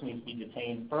that person needs to be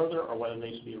detained further or whether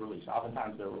they should be released.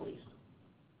 Oftentimes they're released.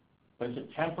 But it's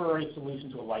a temporary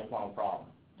solution to a lifelong problem.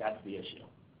 That's the issue.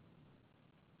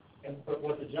 But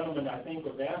what the gentleman, I think,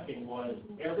 was asking was,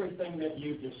 everything that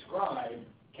you described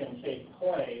can take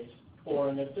place for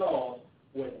an adult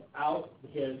without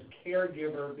his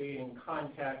caregiver being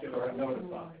contacted or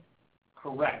notified.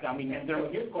 Correct. I mean, and so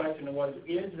his question was,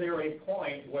 is there a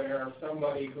point where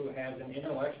somebody who has an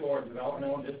intellectual or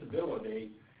developmental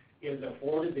disability is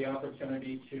afforded the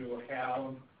opportunity to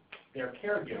have their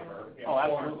caregiver informed? Oh,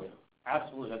 absolutely.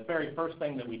 Absolutely. The very first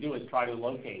thing that we do is try to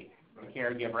locate the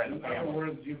caregiver and the family. In other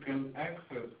words, you can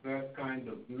access that kind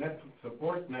of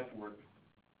support network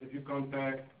if you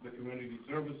contact the Community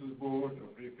Services Board, or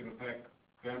if you contact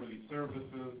Family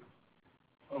Services.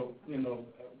 Oh,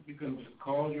 you can just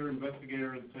call your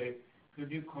investigator and say,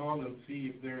 could you call and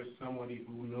see if there is somebody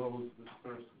who knows this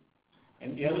person?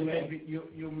 And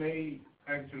you may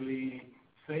actually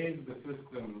save the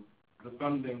system the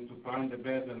funding to find a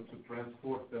bed and to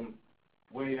transport them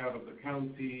way out of the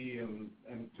county and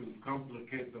to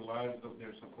complicate the lives of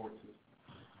their support system.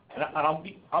 And I'll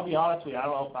be honest with you, I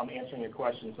don't know if I'm answering your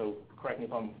question, so correct me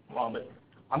if I'm wrong, but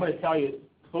I'm going to tell you,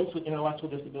 folks with intellectual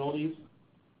disabilities,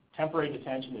 temporary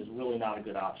detention is really not a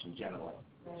good option generally.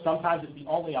 Sometimes it's the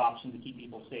only option to keep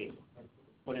people safe,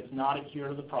 but it's not a cure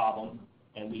to the problem,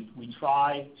 and we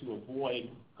try to avoid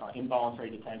involuntary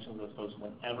detention of those folks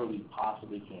whenever we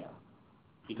possibly can,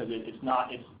 because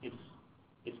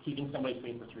it's keeping somebody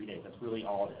safe for 3 days. That's really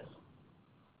all it is.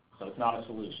 So it's not a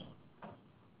solution. Does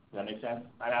that make sense?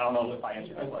 I don't know if I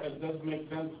answered that question. It does make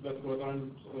sense, but what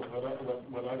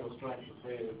I was trying to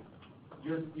say is,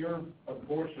 you're a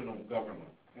portion of government,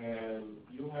 and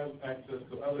you have access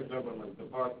to other government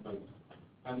departments,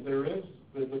 and there is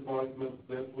the department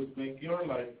that would make your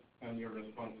life and your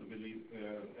responsibility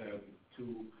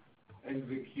to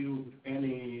execute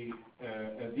any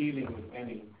dealing with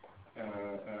any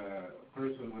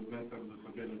person with mental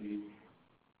disability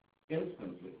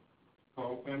instantly.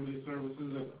 Call family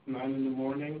services at 9 in the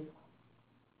morning.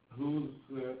 Who's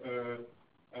the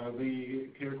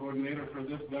care coordinator for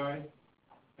this guy?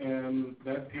 And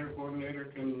that care coordinator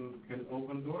can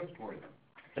open doors for you.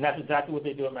 And that's exactly what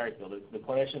they do at Maryfield. The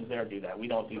clinicians there do that. We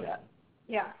don't do that.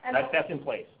 Yeah. And that's in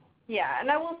place. Yeah, and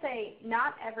I will say,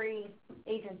 not every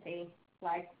agency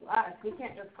like us, we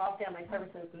can't just call family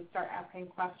services and start asking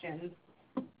questions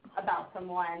about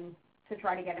someone to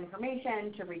try to get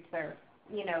information, to reach their,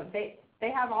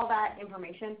 they have all that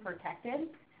information protected,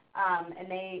 and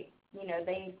they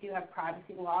do have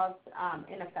privacy laws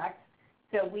in effect.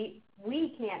 So we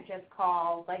can't just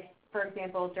call, like, for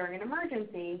example, during an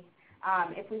emergency,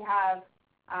 if we have,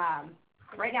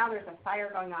 right now there's a fire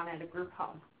going on at a group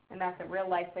home, and that's a real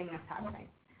life thing that's happening.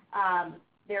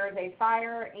 There is a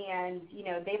fire, and,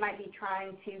 they might be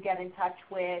trying to get in touch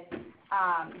with,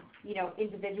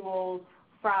 individuals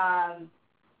from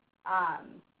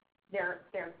their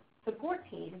support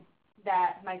team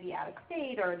that might be out of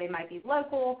state or they might be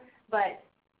local, but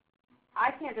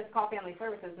I can't just call family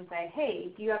services and say,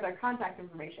 hey, do you have their contact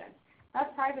information?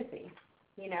 That's privacy.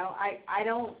 I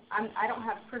don't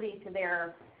have privy to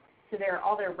their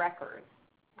all their records.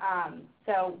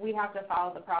 So we have to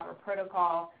follow the proper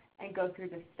protocol and go through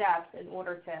the steps in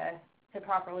order to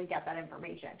properly get that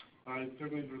information. I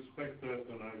certainly respect that,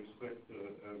 and I respect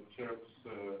the Sheriff's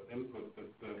input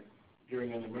that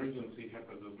during an emergency,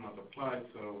 HEPA does not apply.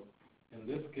 So in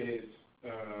this case,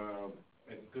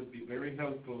 it could be very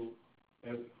helpful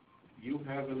if you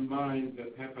have in mind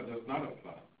that HEPA does not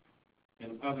apply.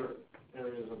 In other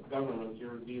areas of government,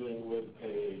 you're dealing with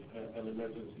an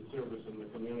emergency service in the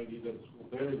community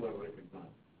that's very well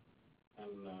recognized,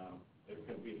 and it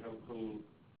can be helpful to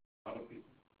a lot of people.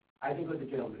 I think what the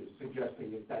gentleman is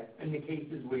suggesting is that in the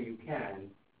cases where you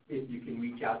can, if you can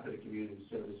reach out to the community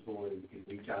service board, you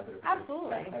can reach out to the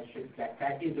absolutely.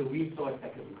 That is a resource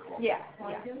that can be called. Yeah. Well,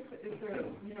 I guess if there,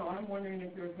 I'm wondering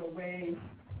if there's a way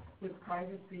with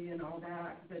privacy and all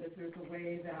that if there's a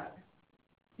way that,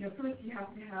 first you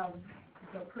have to have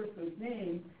the person's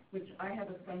name, which I have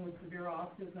a son with severe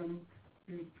autism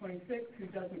who's 26 who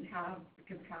doesn't have the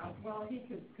capacity. Well, he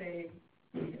can say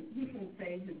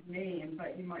his name,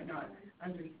 but you might not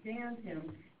understand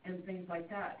him and things like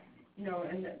that.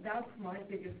 And that's my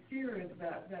biggest fear is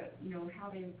that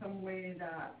having some way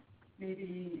that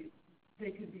maybe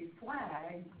they could be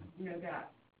flagged,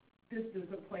 that this is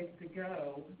a place to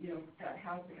go, that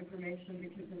has the information,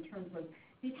 because in terms of,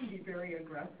 he can be very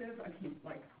aggressive. He's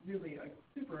like really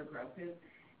super aggressive.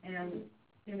 And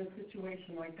in a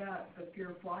situation like that, the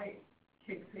fear of flight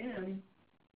kicks in,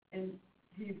 and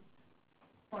he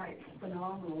fights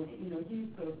phenomenally. He's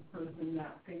the person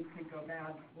that things can go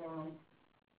bad, wrong,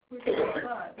 quickly.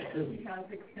 But he has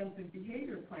extensive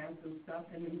behavior plans and stuff,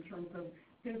 and in terms of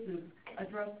his is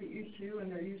address the issue, and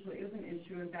there usually is an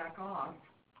issue, and back off,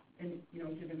 and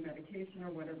give him medication or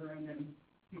whatever, and then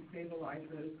he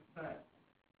stabilizes. But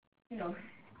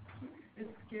it's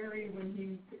scary when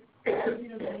he doesn't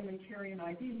even carry an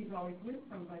ID. He's always with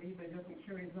somebody, but he doesn't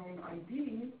carry his own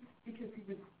ID because he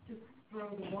would just throw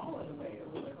the wallet away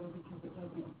or whatever because it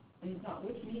doesn't. And he's not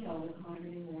with me all the time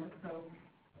anymore. So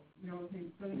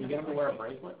You get him to wear a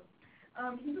bracelet?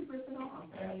 He was ripping off.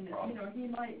 I mean,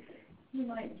 he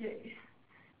might get,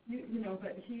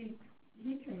 but he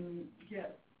can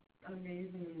get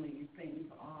amazingly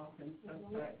things off and stuff.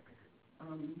 But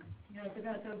but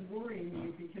that does worry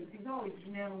me because he's always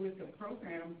now with a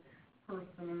program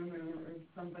person or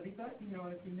somebody. But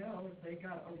if they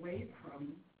got away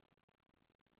from,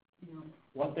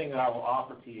 One thing that I will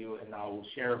offer to you, and I will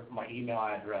share my email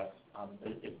address.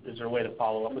 Is there a way to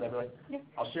follow up with everybody? Yeah.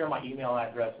 I'll share my email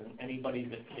address, and anybody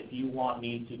that, if you want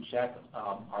me to check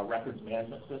our records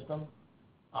management system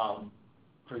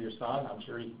for your son, I'm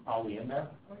sure he's probably in there.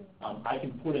 I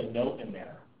can put a note in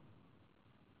there.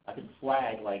 I could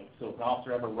flag, so if an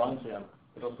officer ever runs him,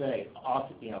 it'll say,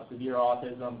 severe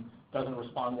autism, doesn't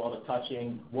respond well to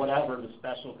touching, whatever the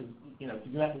special, because, you know, if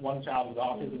you met one child with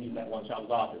autism, you met one child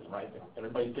with autism, right?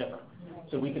 Everybody's different.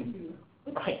 So we can,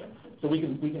 right, so we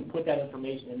can put that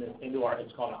information into our,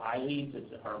 it's called an iLeads,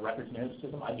 it's our records management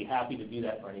system. I'd be happy to do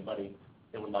that for anybody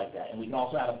that would like that. And we can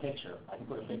also add a picture. I can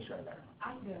put a picture in there.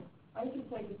 I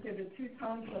just like to say the 2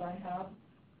 times that I have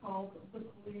called the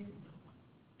police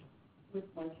with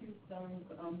my 2 sons,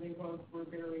 they both were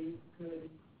very good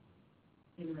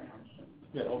interactions.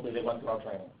 Good, hopefully they went through our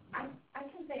training. I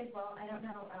can say as well, I don't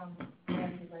know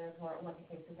where you live or what the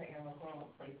case is at your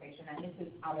local police station, and this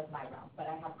is out of my realm,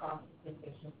 but I have gone to police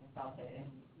stations myself in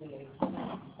liaison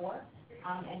before.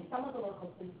 And some of the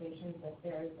local police stations, if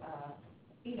there's,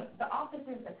 you know, the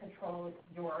officers that control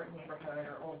your neighborhood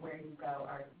or where you go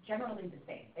are generally the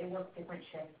same. They work different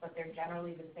shifts, but they're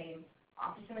generally the same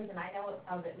officers. And I know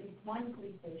of at least one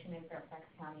police station in Fairfax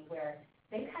County where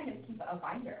they kind of keep a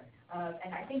binder.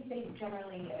 And I think they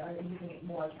generally are using it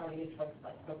more targeted towards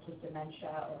like folks with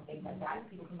dementia or things like that,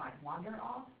 people who might wander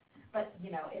off. But, you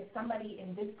know, if somebody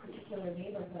in this particular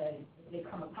neighborhood, they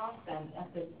come across them at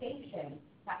the station,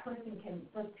 that person can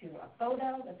flip to a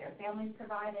photo that their family's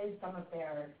provided, some of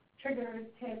their triggers,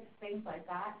 tips, things like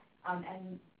that.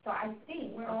 And so I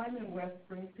think... Well, I'm in West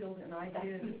Springfield, and I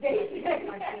did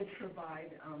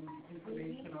provide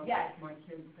information on my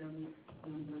kids and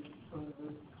the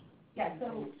photos. Yeah,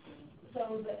 so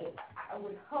I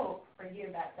would hope for you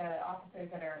that the officers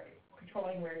that are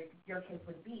patrolling where your kids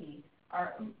would be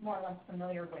are more or less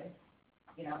familiar with,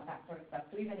 you know, that sort of stuff.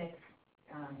 So even if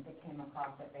they came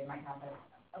across it, they might have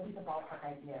at least a ballpark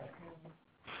idea.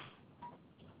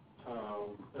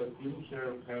 You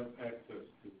sheriff have access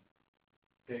to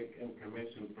take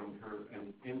information from her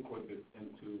and input it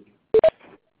into,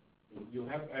 you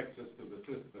have access to the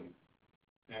system,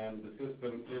 and the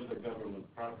system is a government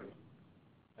property,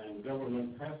 and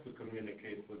government has to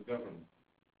communicate with government.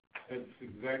 It's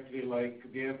exactly like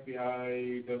the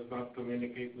FBI does not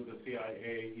communicate with the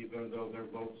CIA, even though they're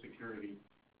both security,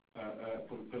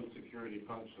 fulfill security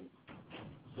functions.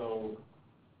 So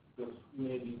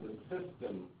maybe the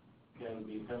system can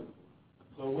be helpful.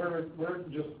 So we're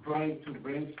just trying to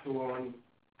brainstorm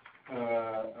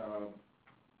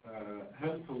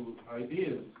helpful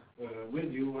ideas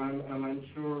with you, and I'm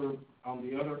sure on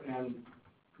the other end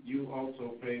you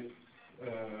also face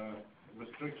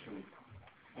restrictions.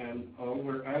 And all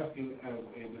we're asking as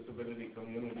a disability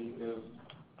community is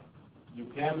you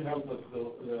can help us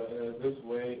this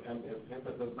way, and if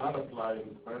HIPAA does not apply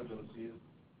in emergencies,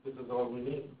 this is all we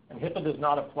need. And HIPAA does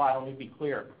not apply, let me be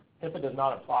clear, HIPAA does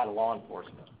not apply to law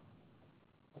enforcement.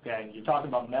 Okay, you're talking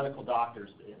about medical doctors.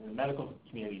 In the medical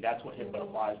community, that's what HIPAA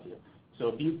applies to. So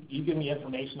if you give me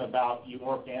information about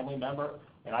your family member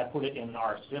and I put it in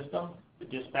our system, the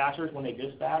dispatchers, when they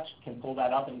dispatch, can pull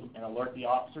that up and alert the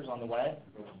officers on the way,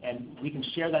 and we can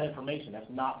share that information. That's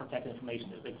not protected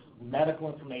information. It's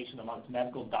medical information amongst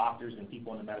medical doctors and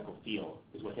people in the medical field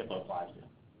is what HIPAA applies to.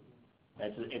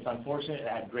 It's unfortunate. It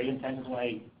had great intentions when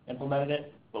they implemented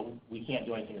it, but we can't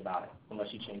do anything about it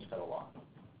unless you change federal law.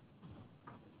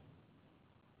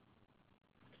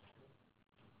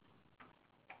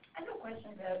 I have a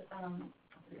question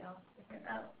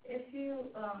about if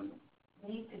you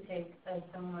need to take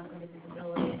someone with a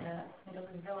disability,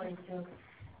 to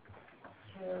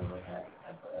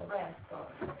arrest or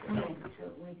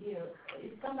with you,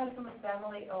 is somebody from a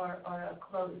family or a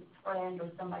close friend or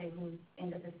somebody who's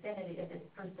in the vicinity of this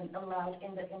person allowed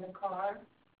in the car?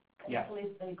 Yes.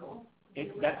 Police vehicle?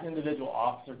 That's individual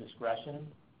officer discretion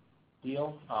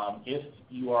deal. If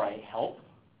you are a help,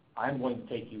 I'm going to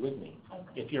take you with me. Okay.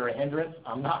 If you're a hindrance,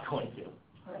 I'm not going to.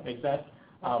 Right. Make sense?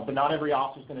 But not every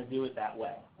officer is going to do it that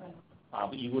way. Right.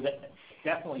 But you would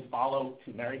definitely follow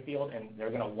to Merrifield, and they're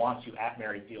going to want you at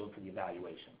Merrifield for the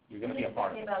evaluation. You're going to be a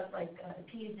part of it. About like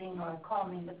teasing or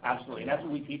calming the person. Absolutely, and that's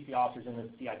what we teach the officers in the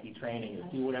CIP training is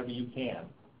do whatever you can.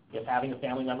 If having a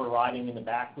family member riding in the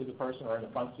back with the person or in the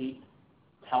front seat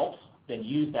helps, then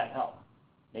use that help.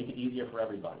 Make it easier for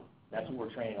everybody. That's what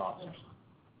we're training officers.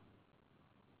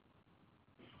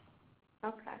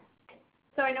 Okay.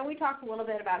 So I know we talked a little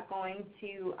bit about going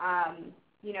to,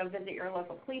 visit your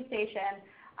local police station.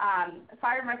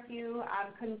 Fire and Rescue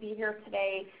couldn't be here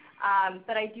today,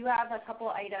 but I do have a couple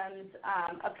items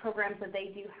of programs that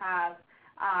they do have.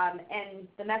 And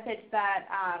the message that,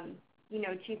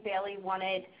 Chief Bailey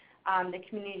wanted the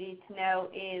community to know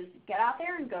is get out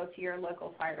there and go to your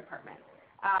local fire department.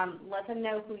 Let them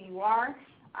know who you are.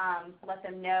 Let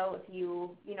them know if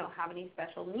you have any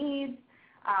special needs.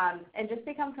 And just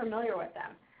become familiar with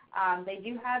them. They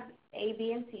do have A,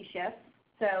 B, and C shifts,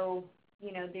 so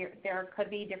there could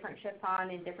be different shifts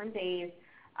on in different days.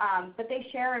 but they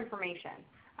share information.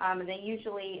 And they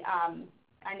usually,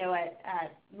 I know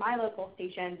at my local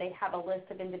station, they have a list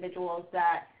of individuals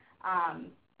that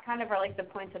kind of are like the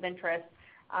points of interest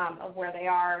of where they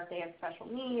are, if they have special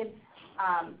needs,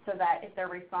 so that if they're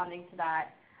responding to that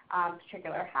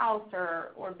particular house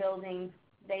or building,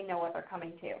 they know what they're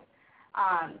coming to.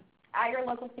 At your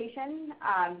local station,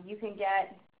 you can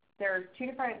get, there's two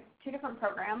different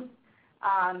programs,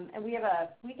 and we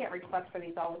get requests for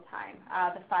these all the time.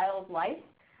 The File of Life,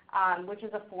 which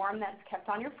is a form that's kept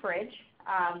on your fridge.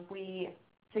 We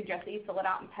suggest that you fill it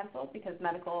out in pencil because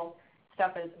medical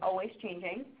stuff is always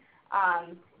changing.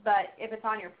 But if it's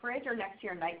on your fridge or next to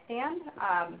your nightstand,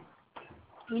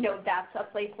 that's a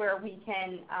place where we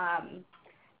can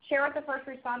share with the first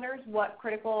responders what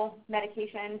critical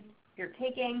medication you're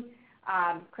taking,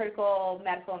 critical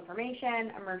medical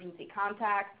information, emergency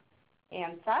contacts,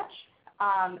 and such,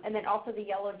 and then also the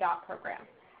Yellow Dot program.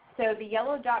 So the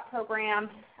Yellow Dot program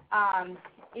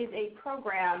is a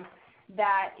program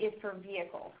that is for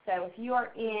vehicles. So if you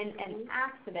are in an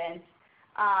accident,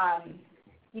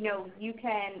 you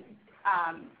can,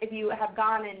 if you have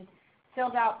gone and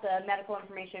filled out the medical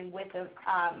information with the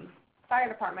fire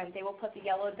department, they will put the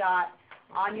yellow dot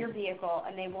on your vehicle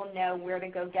and they will know where to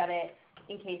go get it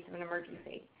in case of an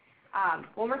emergency.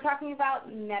 When we're talking about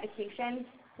medications,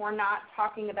 we're not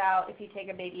talking about if you take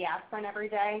a baby aspirin every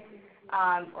day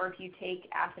or if you take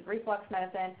acid reflux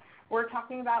medicine. We're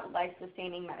talking about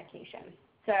life-sustaining medication.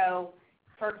 So,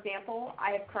 for example,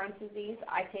 I have Crohn's disease.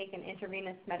 I take an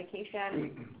intravenous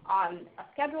medication on a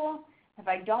schedule. If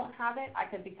I don't have it, I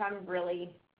could become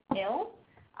really ill.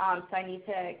 So I need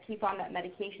to keep on that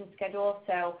medication schedule.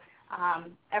 So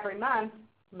every month,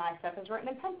 my stuff is written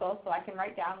in pencil, so I can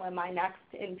write down when my next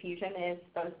infusion is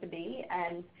supposed to be,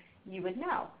 and you would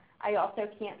know. I also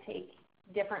can't take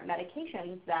different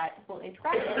medications that will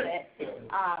interact with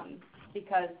it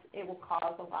because it will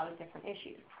cause a lot of different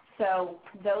issues. So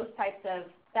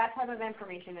that type of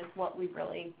information is what we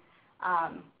really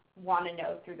want to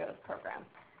know through those programs.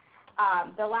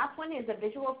 The last one is a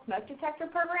visual smoke detector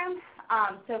program.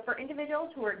 So for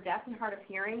individuals who are deaf and hard of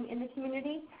hearing in the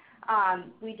community,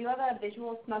 we do have a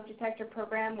visual smoke detector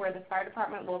program where the fire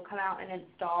department will come out and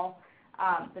install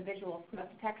the visual smoke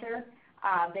detector.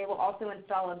 They will also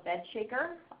install a bed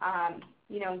shaker,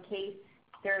 in case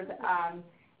there's,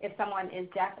 if someone is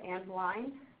deaf and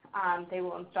blind, they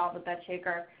will install the bed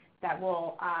shaker that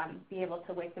will be able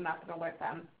to wake them up and alert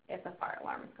them if the fire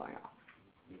alarm is going off.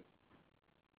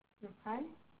 Okay.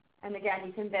 And again,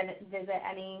 you can visit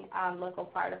any local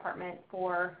fire department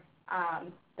for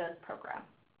those programs.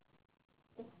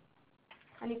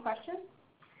 Any questions?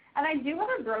 And I do have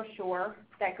a brochure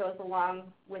that goes along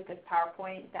with this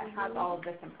PowerPoint that has all of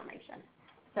this information.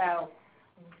 So,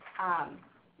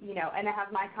 and it has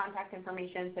my contact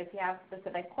information. So if you have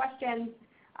specific questions,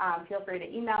 feel free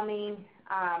to email me,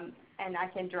 and I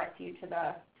can direct you to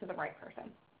the right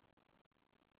person.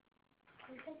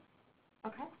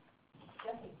 Okay.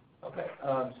 Okay,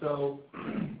 so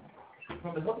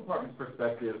from the health department's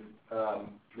perspective,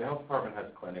 the health department has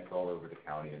clinics all over the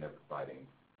county and they're providing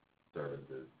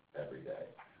services every day.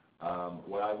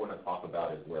 What I want to talk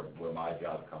about is where my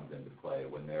job comes into play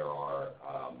when there are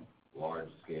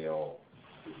large-scale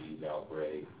disease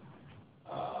outbreaks,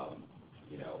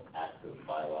 acts of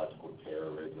biological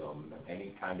terrorism,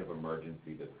 any kind of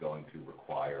emergency that's going to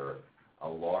require a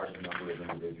large number of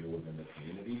individuals in the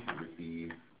community to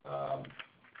receive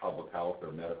public health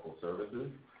or medical services.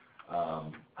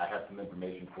 I have some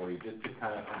information for you just to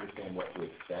kind of understand what to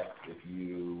expect if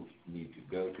you need to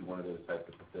go to one of those types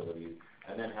of facilities,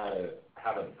 and then how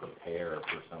to prepare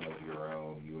for some of you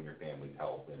and your family's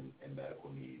health and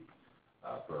medical needs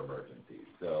for emergencies.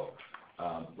 So,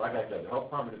 like I said, the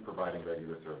health department is providing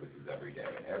regular services every day,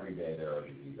 and every day there are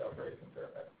disease outbreaks in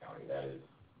Fairfax County. That is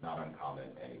not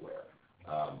uncommon anywhere.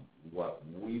 What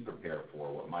we prepare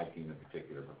for, what my team in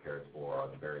particular prepares for, are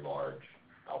the very large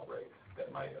outbreaks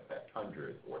that might affect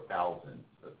hundreds or thousands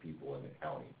of people in the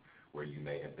county, where you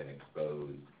may have been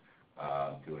exposed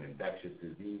to an infectious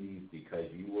disease because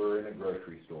you were in a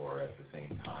grocery store at the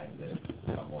same time that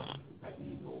someone had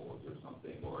measles or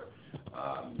something, or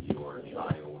your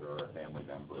child or a family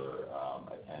member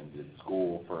attended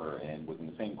school and was in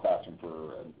the same classroom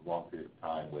for a long period of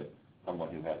time with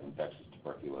someone who has infectious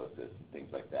tuberculosis and things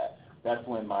like that. That's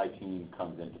when my team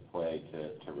comes into play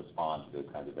to respond to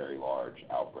those kinds of very large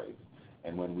outbreaks.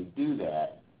 And when we do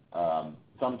that,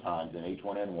 sometimes, and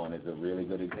H1N1 is a really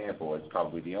good example, it's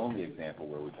probably the only example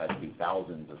where we've had to do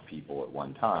thousands of people at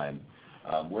one time,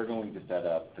 we're going to set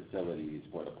up facilities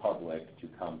for the public to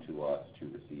come to us to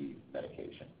receive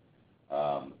medication.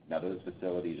 Now, those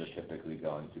facilities are typically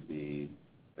going to be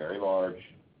very large,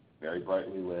 very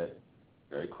brightly lit,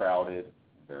 very crowded,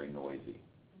 very noisy.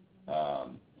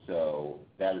 So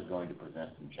that is going to present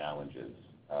some challenges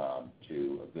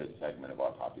to a good segment of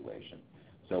our population.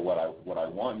 So what I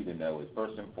want you to know is,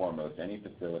 first and foremost, any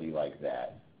facility like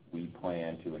that, we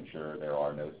plan to ensure there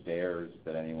are no stairs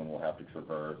that anyone will have to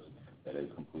traverse, that is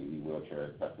completely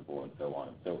wheelchair accessible, and so on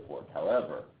and so forth.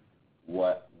 However,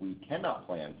 what we cannot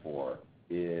plan for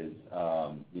is,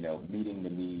 meeting the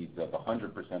needs of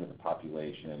 100% of the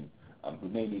population who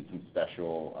may need some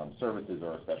special services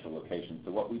or a special location.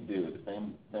 So what we do is the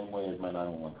same way as my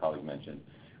 911 colleague mentioned.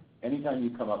 Anytime you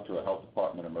come up to a health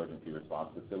department emergency response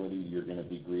facility, you're going to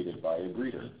be greeted by a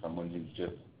greeter, someone who's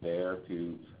just there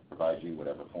to provide you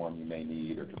whatever form you may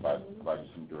need or to provide you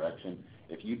some direction.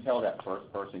 If you tell that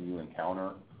first person you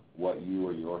encounter what you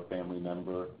or your family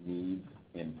member needs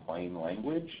in plain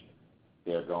language,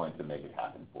 they're going to make it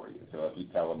happen for you. So if you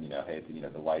tell them, hey,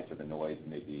 the lights or the noise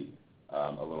may be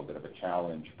a little bit of a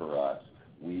challenge for us,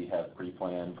 we have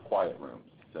pre-planned quiet rooms.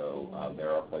 So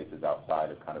there are places outside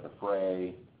of kind of the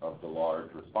fray of the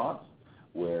large response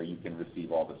where you can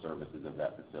receive all the services of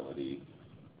that facility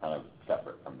kind of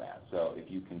separate from that. So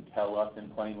if you can tell us in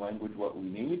plain language what we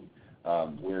need,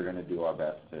 we're going to do our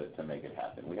best to make it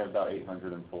happen. We have about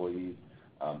 800 employees.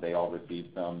 They all receive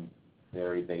some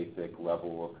very basic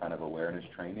level of kind of awareness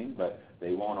training, but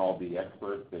they won't all be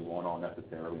experts. They won't all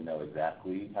necessarily know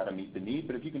exactly how to meet the need,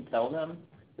 but if you can tell them,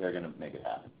 they're going to make it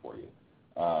happen for you.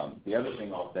 The other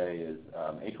thing I'll say is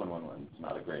H111 is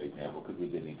not a great example because we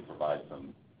did need to provide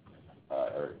some,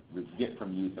 or get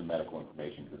from you some medical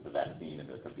information because it's a vaccine and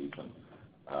there could be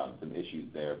some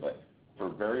issues there. But for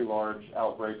very large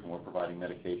outbreaks when we're providing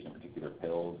medication, in particular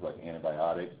pills like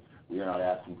antibiotics, we are not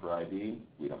asking for ID.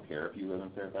 We don't care if you live in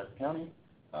Fairfax County.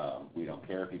 We don't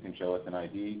care if you can show us an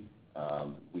ID.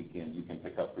 You can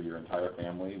pick up for your entire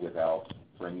family without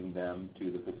bringing them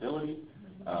to the facility.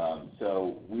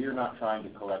 So we are not trying to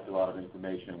collect a lot of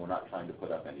information. We're not trying to put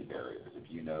up any barriers. If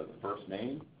you know the first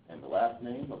name and the last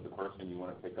name of the person you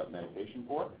want to pick up medication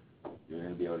for, you're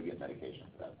going to be able to get medication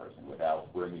for that person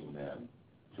without bringing them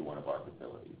to one of our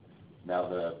facilities.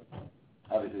 Now,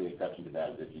 obviously the exception to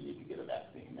that is if you need to get a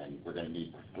vaccine, and we're going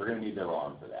to need their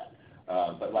arm for that.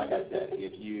 But like I said,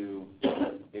 if you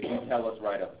tell us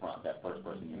right up front, that first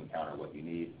person you encounter what you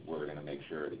need, we're going to make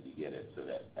sure that you get it so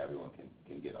that everyone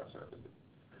can get our services.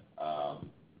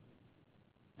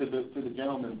 To the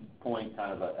gentleman's point,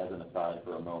 kind of as an aside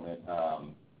for a moment,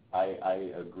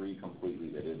 I agree completely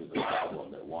that it is a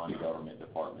problem that one government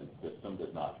department system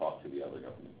does not talk to the other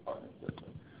government department system.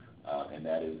 And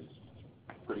that is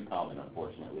pretty common,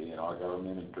 unfortunately, in our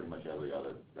government and pretty much every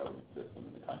other government system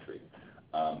in the country.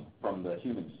 From the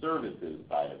human services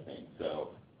side of things, so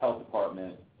health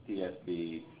department,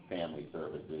 TSB, family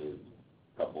services,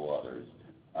 a couple others,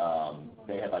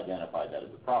 they have identified that as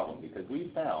a problem because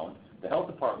we found the health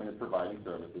department is providing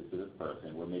services to this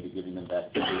person. We're maybe giving them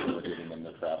vaccines, we're giving them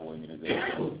the travel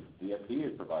immunization. TSB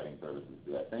is providing services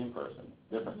to that same person,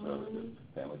 different services.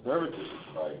 Family services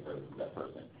is providing services to that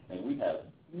person. And we have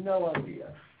no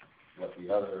idea what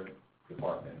the other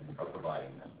departments are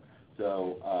providing them.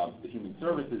 So the human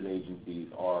services agencies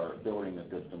are building a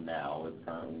system now, it's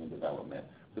currently in development,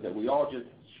 so that we all just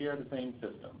share the same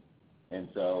system. And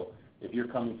so if you're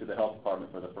coming to the health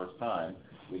department for the first time,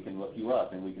 we can look you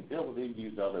up and we can say, well, they've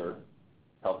used other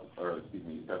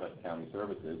Fairfax County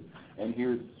services, and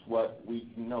here's what we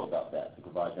can know about that to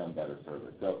provide them better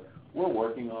service. So we're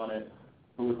working on it,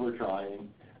 we're trying.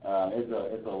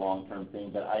 It's a long-term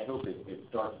thing, but I hope it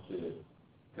starts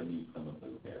to meet some of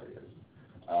those barriers.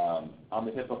 On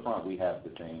the HIPAA front, we have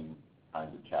the same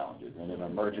kinds of challenges. And in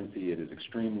emergency, it is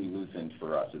extremely loosened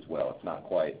for us as well. It's not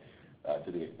quite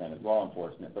to the extent of law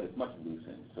enforcement, but it's much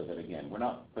loosened so that, again, we're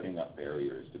not putting up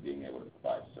barriers to being able to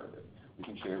provide service. We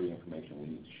can share the information we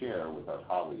need to share with our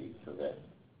colleagues so that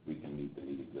we can meet the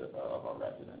needs of our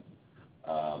residents.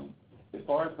 As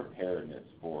far as preparedness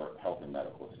for health and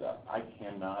medical stuff, I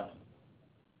cannot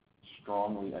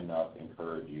strongly enough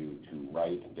encourage you to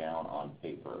write down on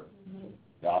paper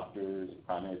doctors,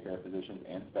 primary care physicians,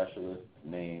 and specialists'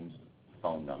 names,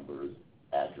 phone numbers,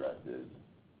 addresses,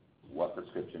 what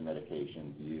prescription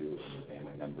medications you and your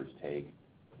family members take,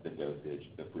 the dosage,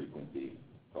 the frequency,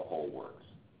 the whole works.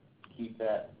 Keep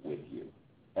that with you.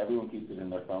 Everyone keeps it in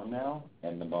their phone now,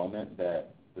 and the moment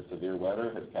that the severe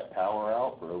weather has kept power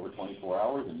out for over 24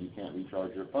 hours and you can't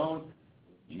recharge your phone,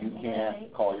 you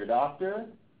can't call your doctor.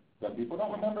 Some people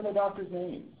don't remember their doctor's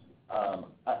names. Off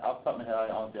the top of my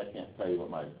head, honestly, I can't tell you what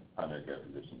my primary care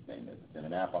physician's name is. It's in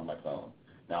an app on my phone.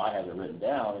 Now, I have it written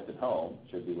down. It's at home.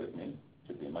 Should be with me.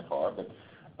 should be in my car. But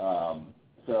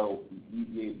so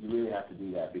you really have to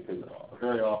do that because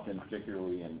very often,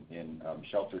 particularly in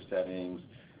shelter settings,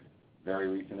 very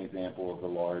recent example of the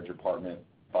large apartment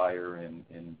fire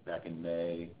back in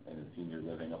May in a senior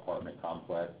living apartment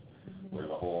complex where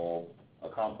the whole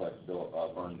complex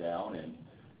burned down, and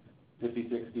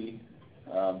 50-60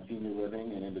 senior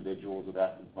living and individuals with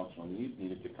active functional needs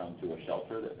needed to come to a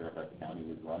shelter that Fairfax County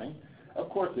was running. Of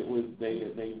course, they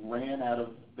ran out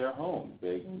of their homes.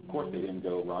 Of course, they didn't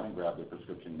go run and grab their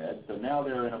prescription meds. So now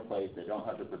they're in a place they don't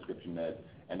have their prescription meds,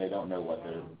 and they don't know what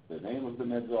the name of the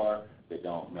meds are. They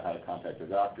don't know how to contact their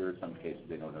doctor. In some cases,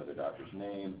 they don't know their doctor's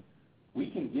name. We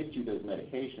can get you those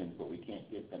medications, but we can't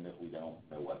get them if we don't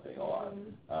know what they are.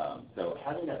 So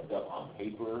having that stuff on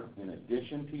paper in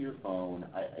addition to your phone,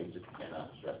 I just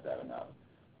cannot stress that enough.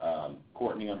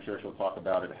 Courtney, I'm sure she'll talk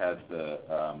about it, has the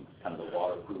kind of the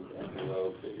waterproof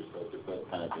envelopes that you're supposed to put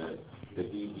kind of the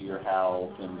deed to your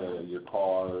house and your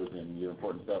cars and your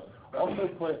important stuff. Also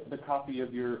put the copy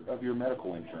of your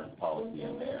medical insurance policy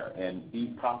in there, and these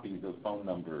copies of phone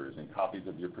numbers and copies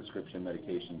of your prescription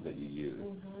medications that you use.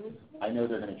 I know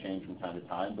they're going to change from time to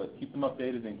time, but keep them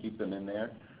updated and keep them in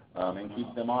there, and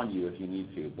keep them on you if you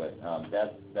need to. But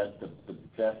that's the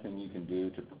best thing you can do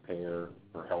to prepare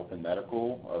for health and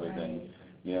medical, other than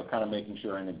kind of making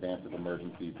sure in advance of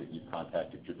emergencies that you've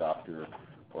contacted your doctor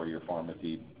or your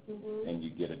pharmacy, and you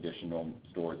get additional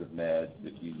stores of meds.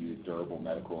 If you use durable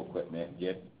medical equipment,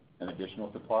 get an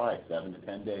additional supply, 7 to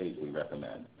 10 days we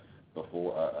recommend,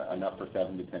 before enough for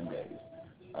 7 to 10 days.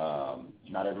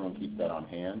 Not everyone keeps that on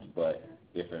hand, but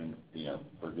if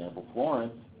for example,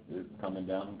 Florence is coming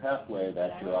down the pathway,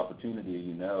 that's your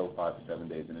opportunity, 5 to 7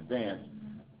 days in advance.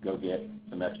 Go get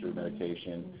some extra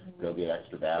medication, go get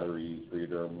extra batteries for your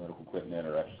durable medical equipment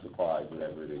or extra supplies,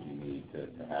 whatever it is you need to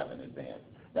have in advance.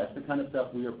 That's the kind of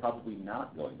stuff we are probably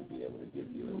not going to be able to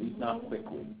give you, at least not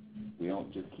quickly. We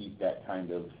don't just keep that kind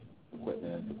of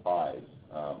equipment and supplies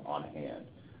on hand.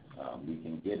 We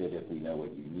can get it if we know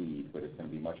what you need, but it's going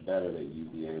to be much better that you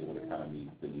be able to kind of meet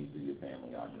the needs of your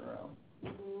family on your own.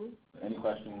 Any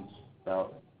questions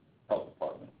about health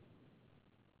department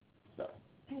stuff?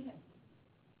 Yes,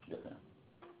 ma'am.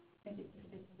 Maybe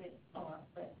this is a bit off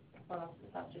the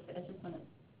subject, but I just want to,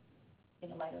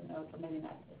 in a lighter note, or maybe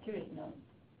not a serious note,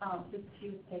 since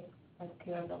you take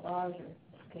care of the larger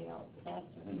scale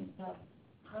disasters and stuff,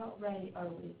 how ready are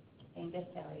we in this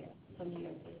area so near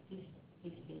the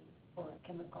DC or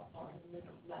chemical or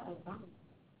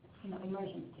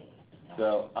emergency?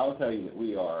 So I'll tell you that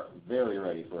we are very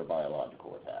ready for a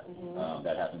biological attack.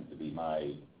 That happens to be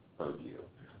my purview.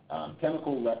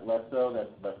 Chemical, less so,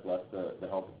 that's less the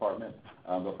health department,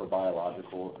 but for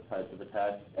biological types of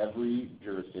attacks, every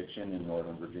jurisdiction in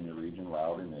Northern Virginia region,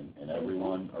 Loudoun, and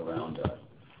everyone around us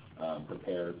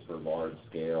prepares for large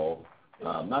scale,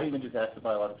 not even just acts of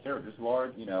biological terror, just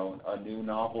large, a new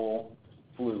novel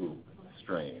flu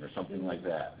strain or something like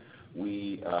that.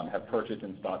 We have purchased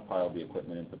and stockpiled the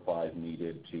equipment and supplies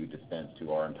needed to dispense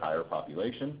to our entire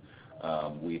population.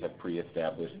 We have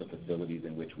pre-established the facilities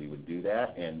in which we would do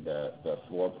that and the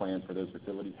floor plans for those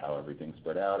facilities, how everything's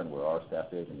spread out and where our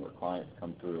staff is and where clients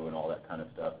come through and all that kind of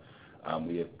stuff.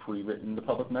 We have pre-written the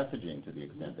public messaging to the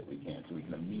extent that we can, so we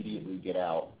can immediately get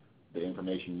out the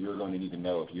information you're going to need to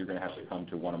know if you're going to have to come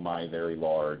to one of my very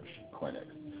large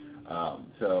clinics.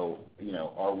 So,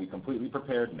 are we completely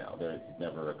prepared? No, there's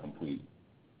never a complete,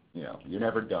 you're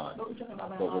never done,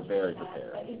 but we're very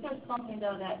prepared. Is there something,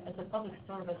 though, that as a public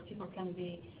service people can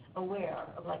be aware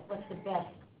of, like what's the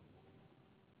best,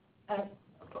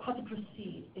 how to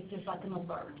proceed if there's like an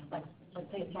alert, like let's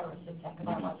say a terrorist attack, a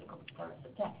biological terrorist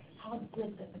attack, how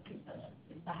does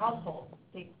the household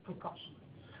take precautions?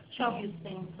 So I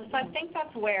think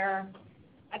that's where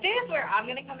I'm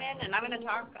going to come in, and I'm going to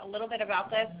talk a little bit about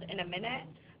this in a minute.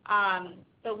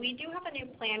 But we do have a new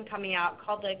plan coming out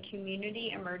called the Community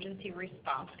Emergency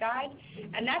Response Guide,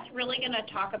 and that's really going to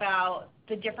talk about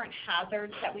the different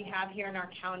hazards that we have here in our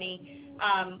county,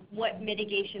 what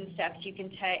mitigation steps you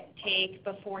can take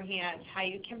beforehand, how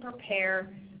you can prepare,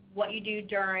 what you do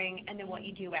during, and then what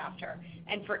you do after.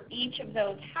 And for each of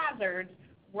those hazards,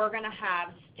 we're going to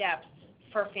have steps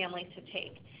for families to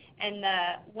take. And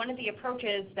one of the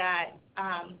approaches that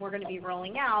we're going to be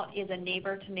rolling out is a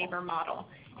neighbor-to-neighbor model.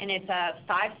 And it's a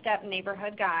 5-step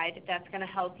neighborhood guide that's going to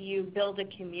help you build a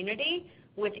community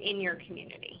within your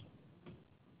community.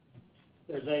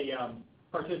 There's a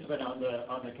participant on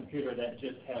the computer that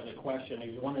just has a question.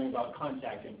 He's wondering about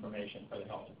contact information for the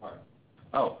health department.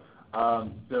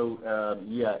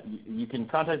 You can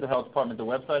contact the health department. The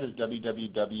website is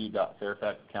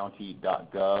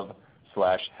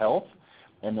www.fairfaxcounty.gov/health.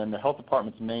 And then the health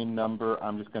department's main number,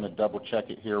 I'm just going to double check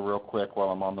it here real quick while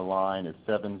I'm on the line, is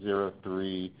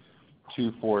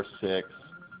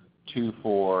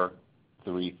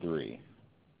 703-246-2433.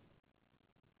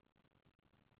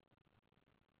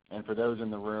 And for those in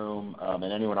the room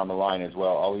and anyone on the line as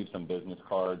well, I'll leave some business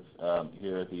cards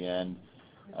here at the end.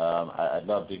 I'd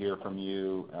love to hear from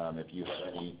you if you have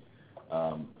any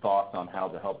thoughts on how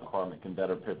the health department can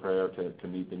better prepare to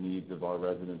meet the needs of our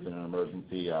residents in an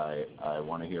emergency. I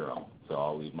want to hear them, so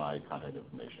I'll leave my contact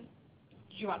information.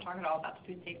 Do you want to talk at all about the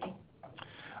food safety?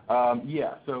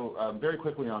 Yeah, so very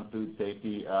quickly on food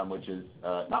safety, which is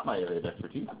not my area of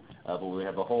expertise, but we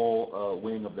have a whole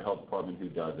wing of the health department who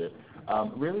does it.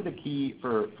 Really the key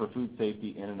for food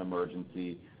safety in an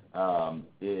emergency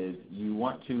is you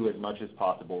want to, as much as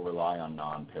possible, rely on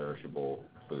non-perishable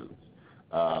foods.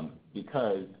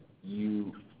 Because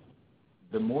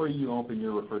the more you open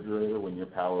your refrigerator when your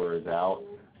power is out,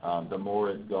 the more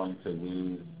it's going to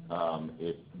lose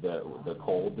the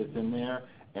cold that's in there,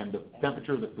 and the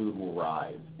temperature of the food will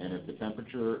rise. And if the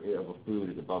temperature of a food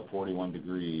is above 41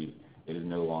 degrees, it is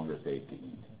no longer safe to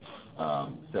eat.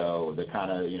 So the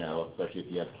kind of, especially if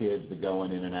you have kids that go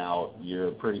in and out,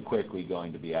 you're pretty quickly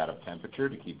going to be out of temperature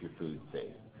to keep your food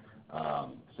safe.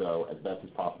 So as best as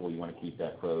possible, you want to keep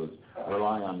that closed.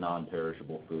 Rely on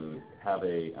non-perishable foods. Have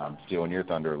stealing your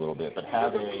thunder a little bit, but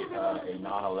have a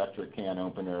non-electric can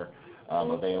opener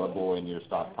available in your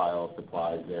stockpile of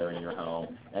supplies there in your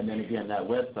home. And then again, that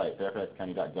website,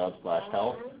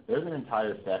 fairfaxcounty.gov/health, there's an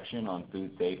entire section on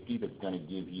food safety that's going to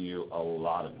give you a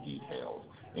lot of details,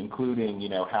 including,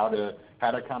 how to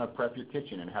kind of prep your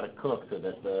kitchen and how to cook so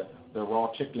that the raw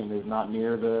chicken is not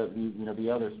near the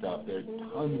other stuff. There's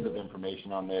tons of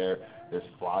information on there. There's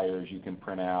flyers you can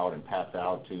print out and pass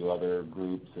out to other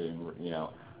groups, and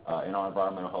and our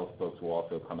environmental health folks will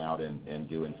also come out and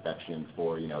do inspections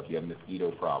for, if you have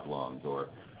mosquito problems or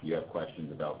you have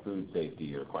questions about food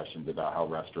safety or questions about how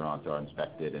restaurants are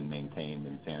inspected and maintained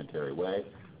in a sanitary way.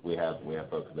 We have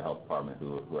folks at the health department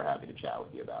who are happy to chat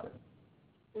with you about it.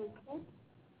 Okay.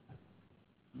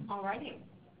 All righty.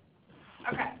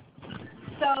 Okay.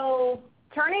 So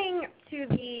turning to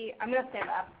I'm going to stand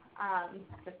up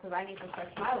just because I need to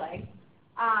stretch my legs.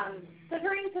 So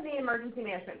turning to the emergency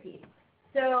management piece.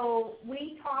 So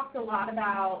we talked a lot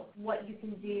about what you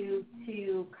can do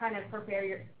to kind of prepare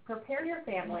your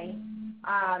family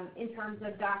in terms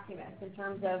of documents, in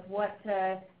terms of what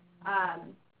to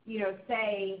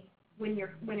say when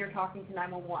you're talking to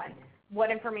 911.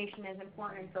 What information is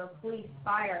important for police,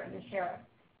 fire, and the sheriff.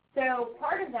 So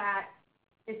part of that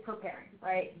is preparing,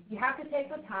 right? You have to take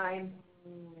the time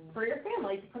for your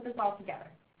family to put this all together.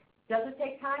 Does it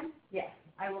take time? Yes.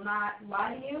 I will not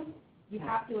lie to you. You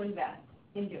have to invest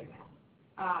in doing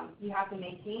that. You have to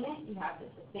maintain it. You have to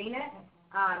sustain it.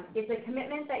 It's a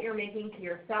commitment that you're making to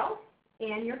yourself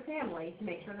and your family to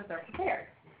make sure that they're prepared.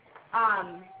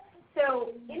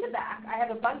 So in the back, I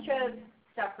have a bunch of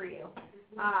stuff for you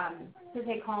to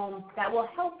take home that will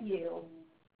help you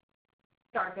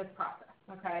start this process,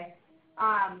 okay?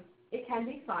 It can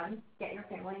be fun. Get your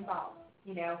family involved,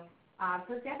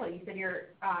 For example, you said you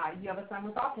have a son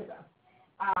with autism.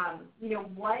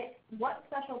 What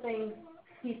special things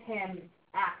keep him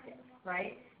active,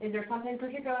 right? Is there something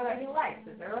particular that he likes?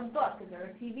 Is there a book? Is there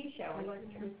a TV show?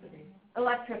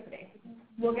 Electricity.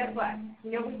 Well, guess what?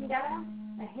 You know what we can get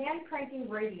him? A hand-cranking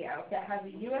radio that has a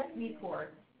USB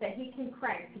port that he can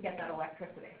crank to get that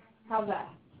electricity. How's that?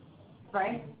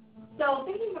 Right? So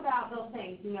thinking about those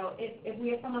things, if we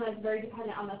have someone that's very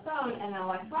dependent on the phone and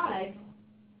electronics,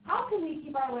 how can we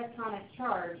keep our electronics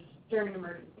charged during an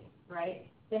emergency, right?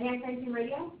 The hand-cranking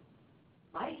radio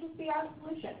might just be our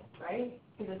solution, right?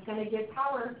 Because it's going to give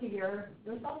power to your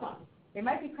cell phone. They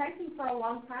might be cranking for a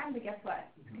long time, but guess what?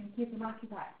 It's going to keep them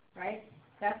occupied, right?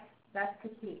 That's the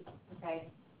key, okay?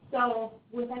 So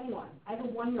with anyone, I have a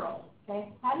 1-year-old,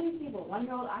 okay? How do you keep a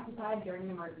 1-year-old occupied during an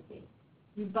emergency?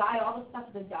 You buy all the stuff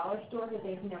at the dollar store that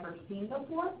they've never seen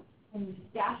before, and you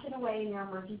stash it away in your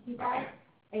emergency bag,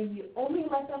 and you only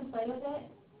let them play with it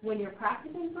when you're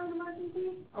practicing for an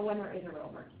emergency or when there is a real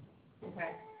emergency,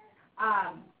 okay?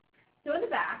 So in the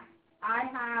back, I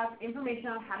have information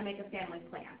on how to make a family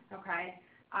plan, okay?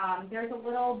 There's a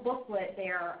little booklet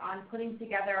there on putting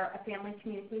together a family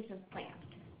communications plan.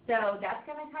 So that's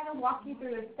going to kind of walk you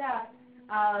through the steps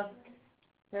of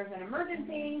there's an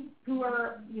emergency, who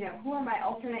are my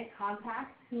alternate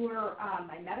contacts, who are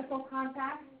my medical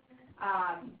contacts,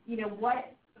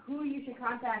 who you should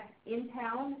contact in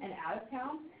town and out of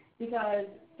town, because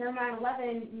during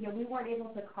 9/11, we weren't able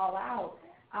to call out.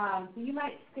 So you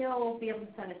might still be able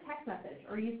to send a text message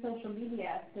or use social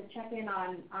media to check in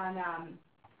on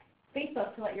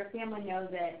Facebook to let your family know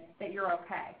that you're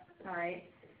okay, all right?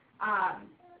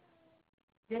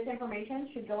 This information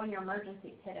should go in your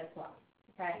emergency kit as well,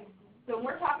 okay? So when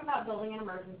we're talking about building an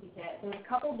emergency kit, there's a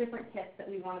couple different kits that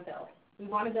we want to build. We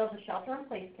want to build a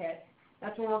shelter-in-place kit.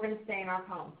 That's where we're going to stay in our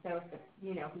home. So if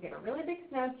we get a really big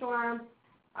snowstorm,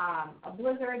 a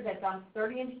blizzard that dumps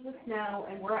 30 inches of snow,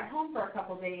 and we're at home for a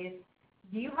couple days,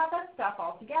 do you have that stuff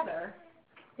all together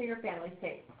so your family's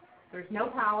safe? There's no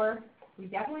power. We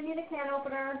definitely need a can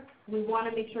opener. We want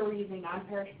to make sure we're using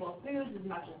non-perishable foods as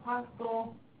much as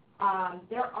possible.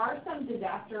 There are some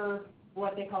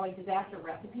what they call disaster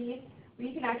recipes, where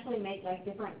you can actually make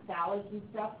different salads and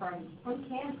stuff from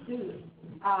canned food.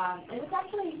 And it's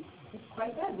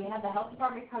quite good. We had the health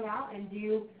department come out and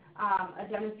do a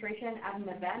demonstration at an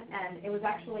event, and it was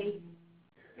actually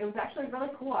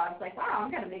really cool. I was like, wow, I'm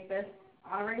going to make this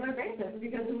on a regular basis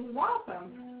because this is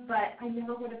awesome. But I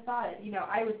never would have thought it.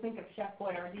 I would think of Chef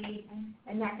Boyardee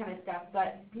and that kind of stuff,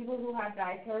 but people who have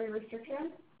dietary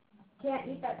restrictions can't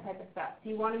eat that type of stuff. So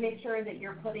you want to make sure that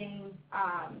you're putting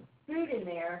food in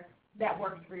there that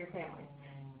works for your family.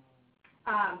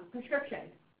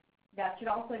 Prescription, that should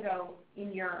also go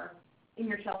in your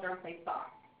shelter-in-place box.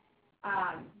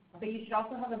 But you should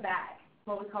also have a bag,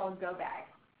 what we call a go bag.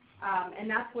 And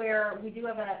that's where we do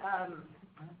have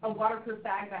a waterproof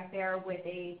bag back there with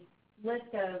a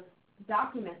list of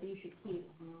documents that you should keep.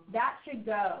 That should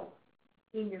go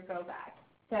in your go bag.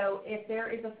 So if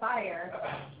there is a fire,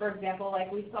 for example,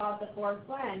 like we saw at the Forest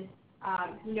Glen,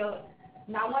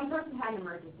 not one person had an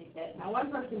emergency kit. Not one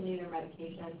person knew their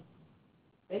medication.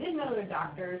 They didn't know their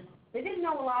doctors. They didn't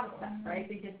know a lot of stuff, right?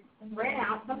 They just ran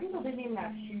out. Some people didn't even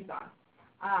have shoes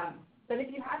on. But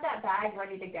if you have that bag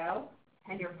ready to go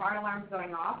and your fire alarm's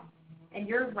going off and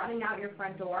you're running out your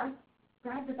front door,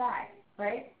 grab the bag,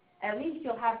 right? At least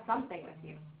you'll have something with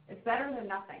you. It's better than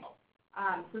nothing.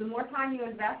 So the more time you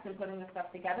invest in putting this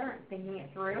stuff together and thinking it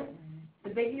through, the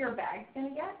bigger your bag's going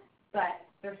to get, but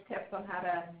there's tips on how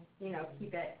to,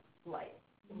 keep it light.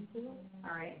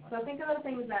 All right, so think of the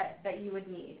things that you would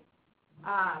need.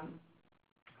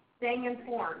 Staying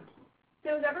informed.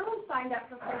 So has everyone signed up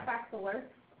for Fairfax Alerts?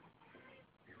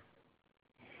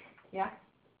 Yeah?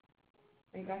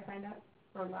 Are you guys signed up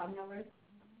for Loudon Alerts?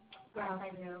 Yes, I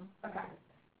do. Okay.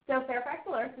 So Fairfax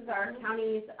Alerts is our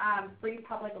county's free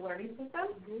public alerting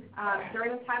system.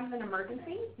 During the time of an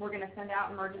emergency, we're going to send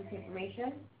out emergency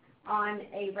information. On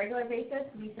a regular basis,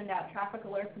 we send out traffic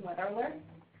alerts and weather alerts.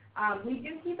 We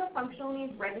do keep a functional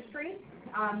needs registry.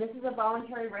 This is a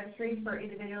voluntary registry for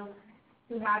individuals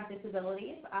who have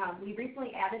disabilities. We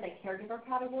recently added a caregiver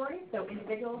category, so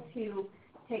individuals who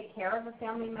take care of a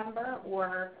family member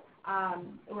or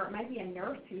it might be a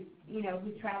nurse who's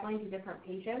traveling to different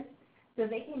patients, so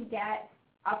they can get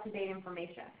up-to-date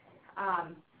information.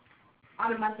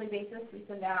 On a monthly basis, we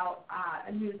send out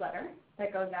a newsletter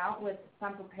that goes out with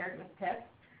some preparedness tips.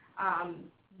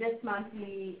 This month,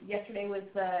 yesterday was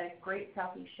the Great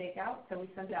Southeast Shakeout, so we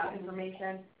sent out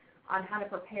information on how to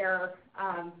prepare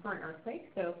for an earthquake.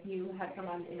 So if you had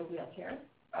someone in a wheelchair,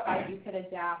 you could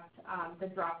adapt the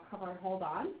drop, cover, and hold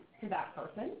on to that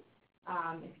person.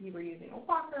 If you were using a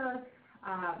walker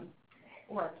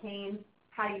or a cane,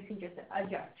 how you can just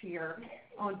adjust to your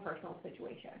own personal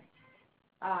situation.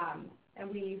 And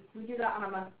we do that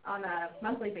on a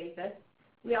monthly basis.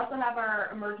 We also have our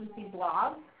emergency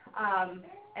blog,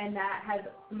 and that has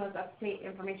the most up-to-date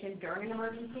information during an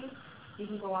emergency. You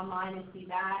can go online and see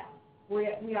that. We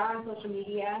are on social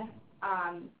media,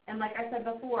 and like I said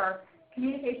before,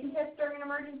 communication tips during an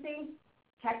emergency,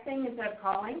 texting instead of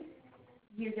calling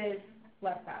uses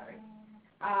less battery.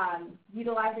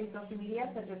 Utilizing social media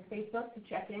such as Facebook to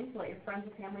check in to let your friends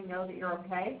and family know that you're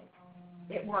okay,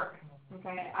 it works.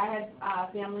 Okay, I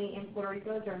had family in Puerto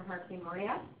Rico during Hurricane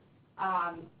Maria.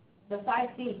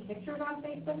 Besides seeing pictures on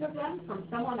Facebook of them from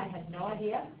someone I had no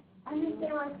idea, I knew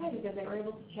they were okay because they were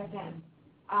able to check in.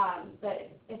 But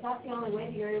if that's the only way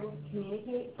that you're able to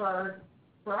communicate, for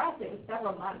us it was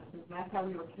several months, and that's how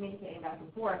we were communicating back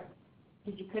and forth,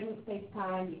 because you couldn't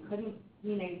FaceTime, you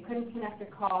couldn't connect a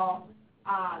call.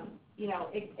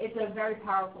 It's a very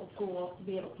powerful tool to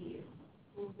be able to use.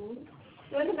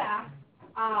 So in the back,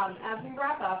 as we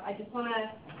wrap up, I just want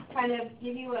to kind of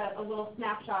give you a little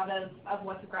snapshot of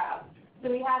what to grab. So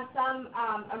we have some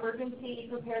emergency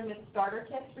preparedness starter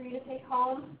kits for you to take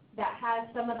home that has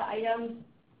some of the items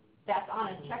that's on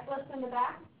a checklist in the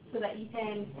back so that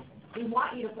we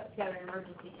want you to put together an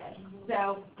emergency kit.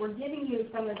 So we're giving you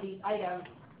some of these items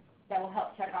that will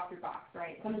help check off your box,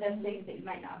 right? Some of those things that you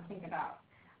might not think about.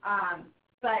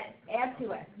 But add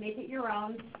to it. Make it your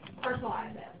own.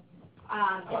 Personalize it.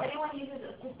 If anyone uses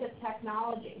assistive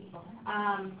technology,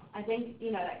 I think,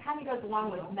 that kind of goes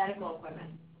along with medical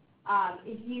equipment.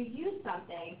 If you use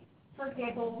something, for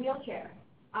example, a wheelchair,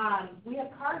 we have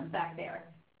cards back there,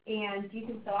 and you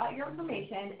can fill out your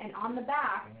information, and on the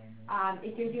back,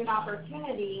 it gives you an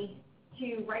opportunity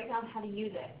to write down how to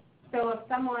use it. So if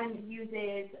someone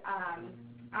uses,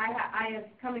 I have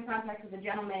come in contact with a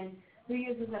gentleman who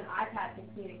uses an iPad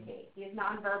to communicate. He is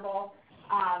nonverbal,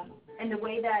 and the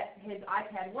way that his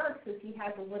iPad works is he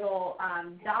has a little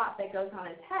dot that goes on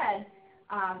his head,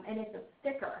 and it's a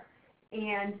sticker.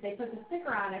 And they put the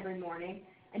sticker on every morning,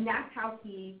 and that's how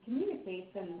he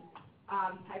communicates and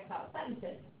types out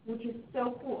sentences, which is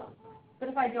so cool. But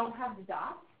if I don't have the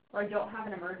dot, or I don't have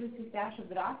an emergency stash of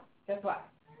the dot, guess what?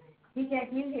 He can't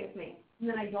communicate with me. And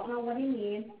then I don't know what he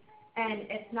needs, and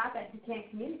it's not that he can't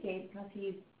communicate because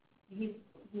he's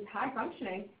high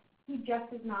functioning, he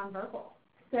just is nonverbal.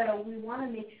 So we want to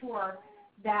make sure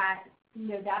that,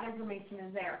 that information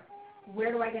is there.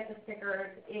 Where do I get the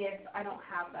stickers if I don't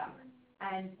have them?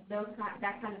 And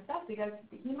that kind of stuff, because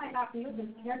he might not be with his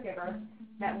caregiver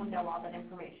that will know all that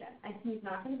information, and he's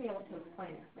not going to be able to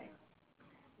explain it to me.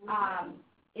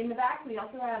 In the back, we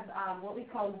also have what we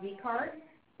call Z cards.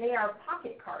 They are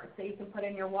pocket cards that you can put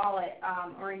in your wallet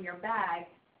or in your bag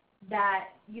that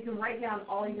you can write down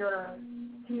all your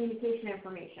communication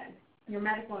information, your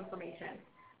medical information,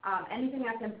 anything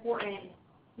that's important.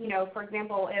 For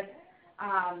example, if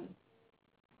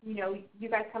you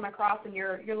guys come across and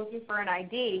you're looking for an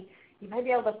ID, you might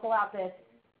be able to pull out this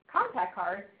contact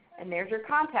card, and there's your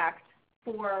contact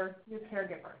for your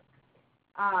caregiver.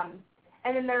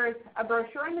 And then there's a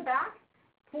brochure in the back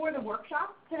for the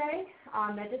workshop today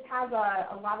that just has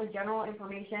a lot of general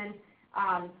information,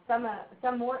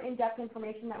 some more in-depth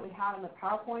information that we have in the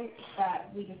PowerPoint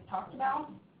that we just talked about,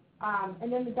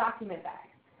 and then the document bag.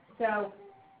 So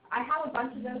I have a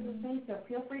bunch of those with me, so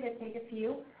feel free to take a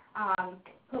few.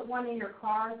 Put one in your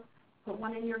car, put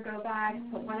one in your go bag,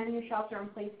 put one in your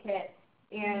shelter-in-place kit,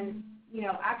 and,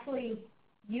 actually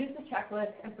use the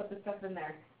checklist and put the stuff in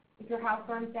there. If your house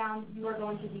burns down, you are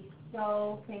going to be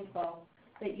so thankful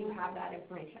that you have that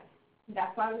information.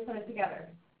 That's why we put it together.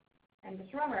 And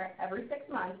just remember, every 6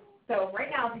 months, so right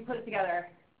now if you put it together,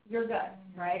 you're good,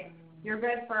 right? You're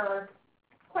good for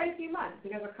quite a few months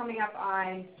because we're coming up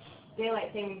on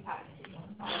daylight saving time,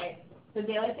 all right? So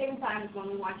daylight saving time is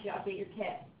when we want you to update your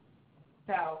kit.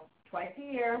 So twice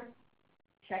a year,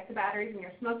 check the batteries in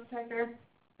your smoke detector.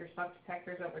 Your smoke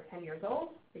detector is over 10 years old.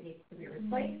 It needs to be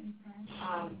replaced.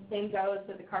 Same goes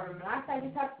with the carbon monoxide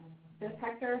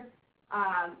detector.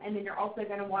 And then you're also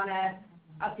going to want to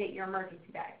update your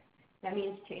emergency bag. That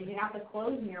means changing out the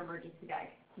clothes in your emergency bag,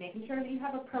 making sure that you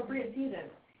have appropriate seasons.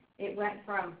 It went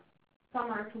from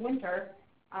summer to winter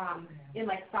in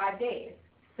like 5 days.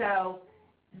 So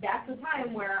that's the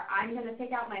time where I'm going to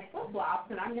take out my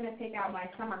flip-flops and I'm going to take out my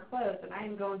summer clothes and I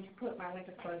am going to put my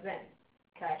winter clothes in.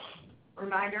 Okay.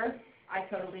 Reminder, I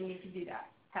totally need to do that.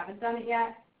 Haven't done it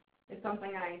yet. It's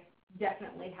something I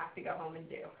definitely have to go home and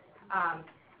do.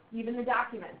 Even the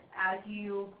documents, as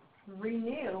you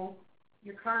renew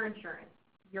your car insurance,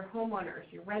 your homeowners,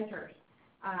 your renters,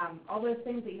 all those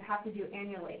things that you have to do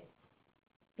annually,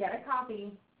 get a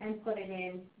copy and put it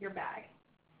in your bag.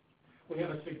 We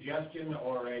have a suggestion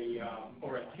or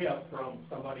a tip from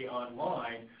somebody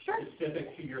online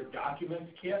specific to your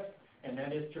documents kit, and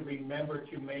that is to remember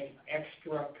to make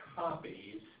extra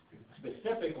copies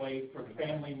specifically for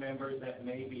family members that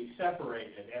may be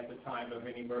separated at the time of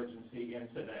an emergency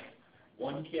incident.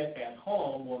 One kit at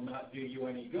home will not do you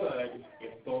any good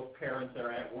if both parents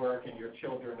are at work and your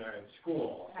children are at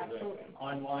school. So the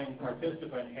online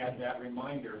participant had that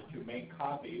reminder to make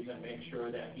copies and make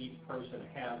sure that each person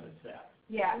has a set.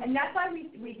 Yeah, and that's why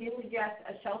we do suggest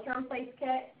a shelter-in-place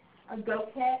kit, a go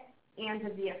kit, and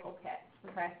a vehicle kit,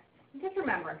 okay? Just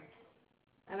remember,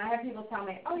 and I have people tell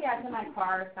me, oh yeah, it's in my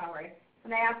car, sorry.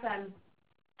 And I ask them,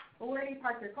 well, where do you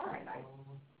park your car at night?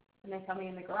 And they tell me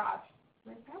in the garage.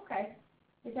 I'm like, okay.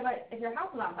 They said, but if your house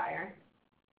is on fire,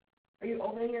 are you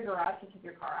opening your garage to take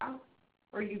your car out?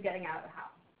 Or are you getting out of the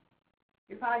house?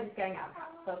 You're probably just getting out of the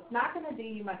house. So it's not going to do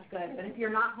you much good. But if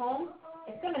you're not home,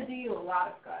 it's going to do you a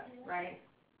lot of good, right?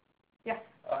 Yeah.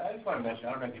 I just want to mention,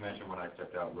 I don't know if you mentioned when I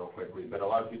stepped out real quickly, but a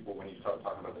lot of people, when you start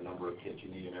talking about the number of kits you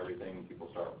need and everything, people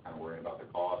start kind of worrying about the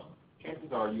cost.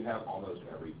 Chances are you have almost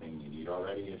everything you need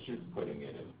already. It's just putting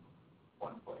it in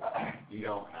one place. You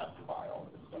don't have to buy all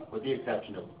this stuff, with the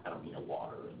exception of kind of,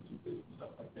 water and some food and stuff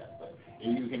like that. But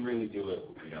you can really do it,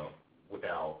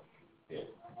 without it,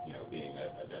 being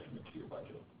a detriment to your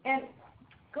budget. And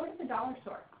go to the dollar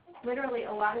store. Literally,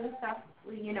 a lot of the stuff,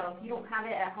 if you don't have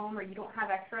it at home or you don't have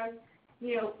extras,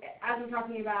 as we're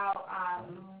talking about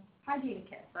hygiene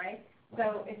kits, right?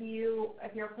 So if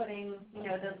you're putting,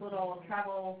 those little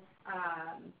travel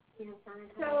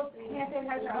soap, hand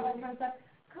sanitizer, all that kind of stuff,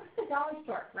 go to the dollar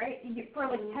store, right? For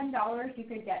like $10, you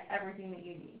could get everything that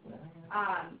you need.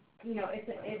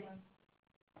 It's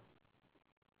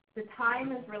the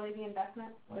time is really the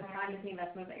investment. The time is the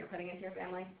investment that you're putting into your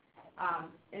family.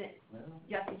 And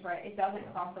Jesse's right. It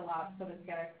doesn't cost a lot to put it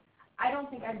together. I don't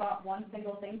think I bought one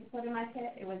single thing to put in my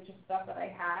kit. It was just stuff that I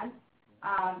had.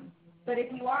 But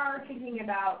if you are thinking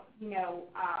about,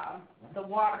 the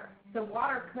water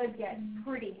could get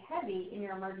pretty heavy in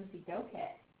your emergency go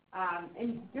kit.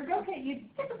 And your go kit, you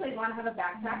typically want to have a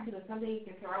backpack because it's something you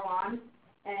can throw on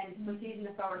and proceed in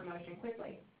the forward motion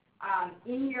quickly.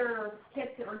 In your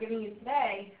kits that we're giving you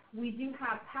today, we do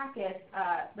have packets,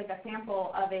 like a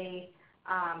sample of a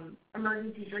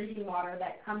emergency drinking water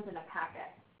that comes in a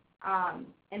packet.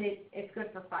 And it's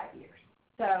good for 5 years.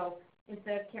 So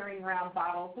instead of carrying around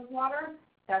bottles of water,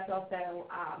 that's also,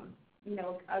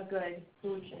 a good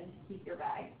solution to keep your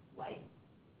bag light.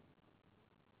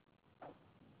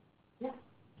 Yeah.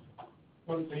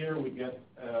 Once a year, we get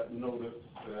notice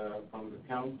from the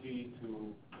county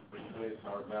to replace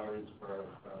our batteries for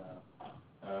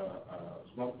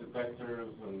smoke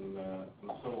detectors and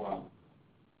so on.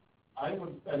 I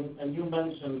would, and you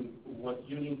mentioned what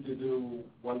you need to do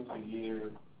once a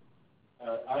year.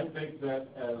 I take that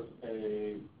as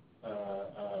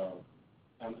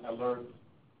an alert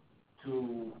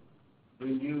to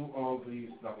review all these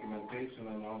documentation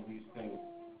and all these things.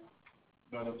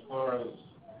 But as far as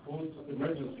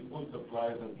emergency food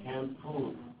supplies and canned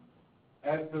food,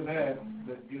 after that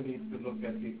you need to look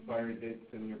at the expiry dates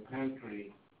in your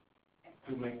pantry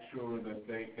to make sure that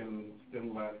they can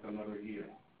still last another year.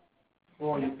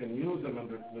 Or you can use them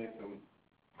and replace them.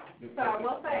 So I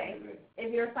will say,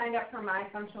 if you're signed up for my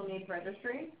functional needs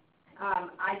registry,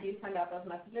 I do send out those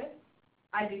messages.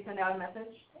 I do send out a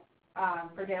message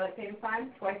for daylight savings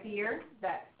time twice a year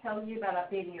that tells you about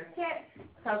updating your kit,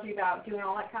 tells you about doing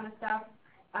all that kind of stuff.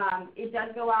 It does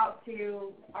go out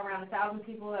to around 1,000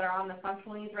 people that are on the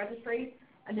functional needs registry,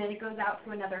 and then it goes out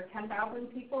to another 10,000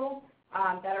 people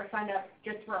that are signed up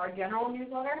just for our general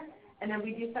newsletter, and then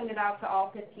we do send it out to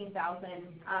all 15,000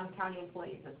 county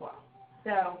employees as well.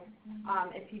 So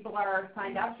if people are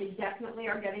signed up, they definitely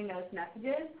are getting those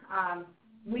messages.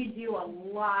 We do a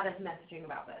lot of messaging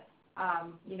about this.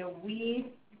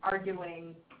 We are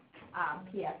doing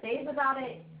PSAs about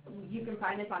it. You can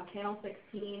find us on Channel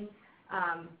 16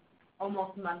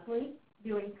 almost monthly,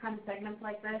 doing kind of segments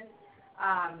like this.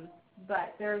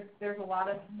 But there's a lot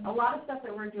of stuff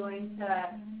that we're doing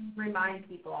to remind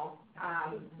people,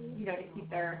 to keep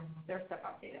their stuff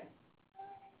updated.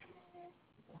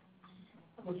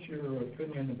 What's your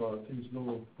opinion about these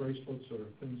little bracelets or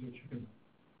things that you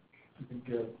can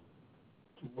get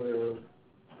to wear,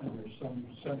 and there's some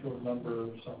central number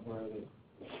somewhere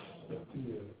that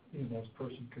the EMS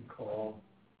person could call,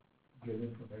 get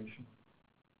information?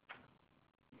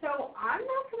 So I'm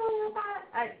not familiar with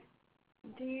that.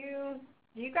 Do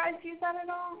you guys use that at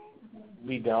all?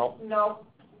 We don't. No.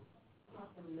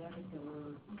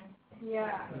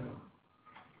 Yeah.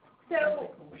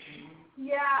 So,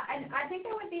 yeah, and I think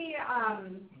it would be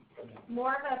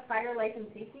more of a fire life and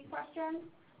safety question.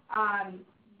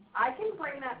 I can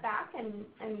bring that back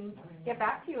and get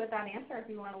back to you with that answer if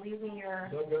you want to leave me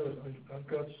your. I've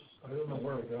got, I don't know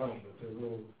where I got them, but they're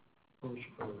little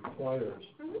flyers.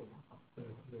 Mm-hmm.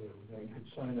 That you could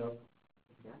sign up,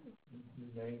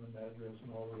 your name and address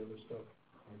and all the other stuff.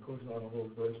 And it goes on a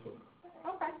little bracelet.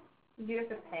 Okay. Do you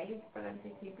have to pay for them to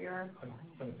keep your?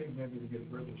 I think maybe to get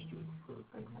registered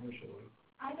initially.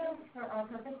 I know for our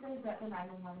purposes at the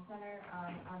 911 Center,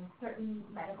 on certain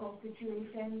medical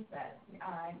situations that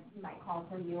you might call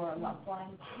for you or a loved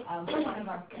one, one of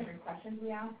our standard questions we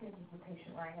ask is the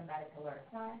patient wearing a medic alert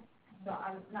sign? So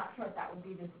I'm not sure if that would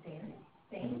be the same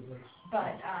thing,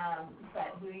 but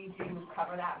we do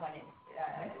cover that when it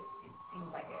seems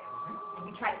like it.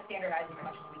 We try to standardize as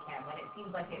much as we can. When it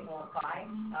seems like it will apply,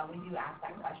 we do ask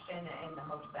that question in the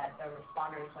hopes that the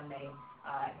responders, when they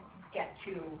get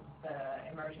to the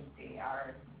emergency,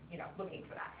 are looking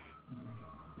for that.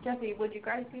 Jesse, would you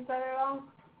guys use that at all?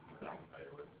 I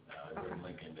would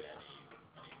link into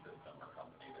any system or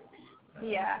company that we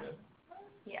Yeah.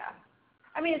 Yeah.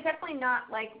 I mean, it's definitely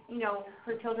not like,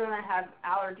 for children that have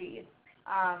allergies.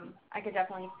 I could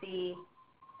definitely see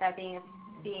that being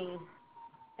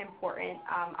important.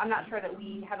 I'm not sure that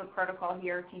we have a protocol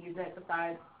here to use it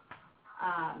besides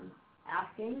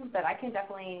asking, but I can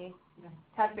definitely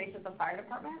touch base with the fire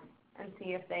department and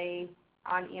see if they,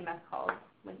 on EMS calls,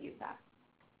 would use that.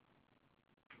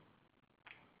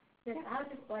 Yes, I would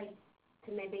just like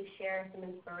to maybe share some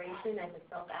inspiration as a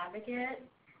self-advocate.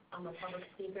 I'm a public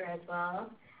speaker as well,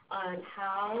 on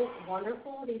how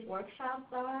wonderful these workshops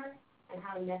are and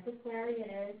how necessary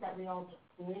it is that we all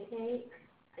communicate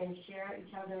and share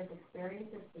each other's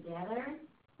experiences together.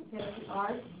 Because we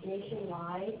are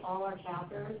nationwide, all our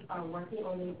chapters are working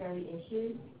on these very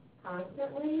issues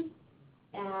constantly,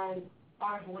 and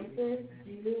our voices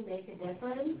do make a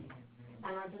difference.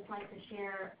 And I'd just like to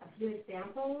share a few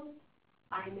examples.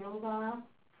 Inova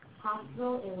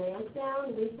Hospital in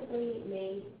Lansdowne recently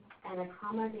made an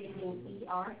accommodating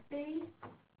ER space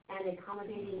and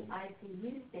accommodating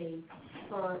ICU space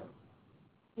for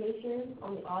patients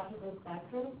on the autism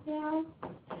spectrum scale,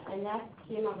 and that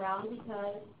came around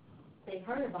because they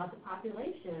heard about the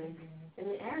population in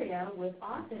the area with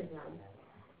autism.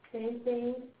 Same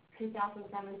thing,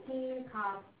 2017,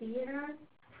 Cobb Theater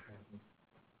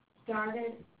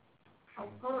started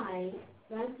applying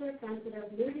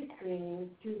sensor-sensitive movie screenings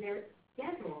to their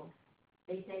schedule.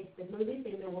 They say the movies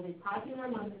they know will be popular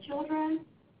among the children,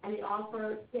 and they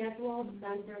offer scheduled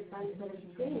sensor-sensitive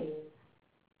screenings.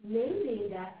 Maybe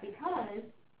that's because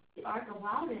the Ark of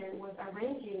Loudon was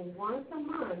arranging once a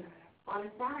month on a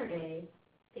Saturday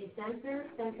a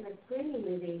sensor-sensitive screening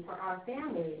movie for our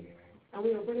families, and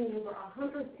we were bringing over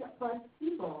 100+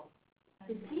 people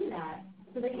to see that.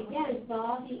 So they again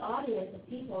saw the audience of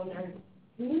people in their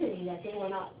community that they were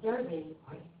not serving,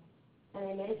 and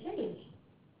they made a change.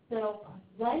 So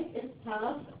life is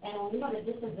tough, and when you have a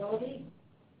disability,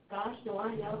 gosh, do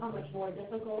I know how much more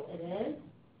difficult it is.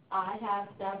 I have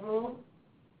several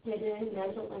hidden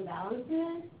mental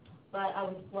imbalances, but I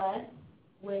was blessed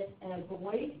with a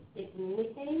voice to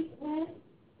communicate with,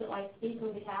 so I speak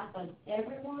on behalf of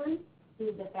everyone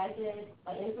who's affected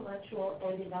by intellectual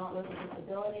and developmental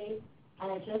disability.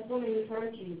 And I just want to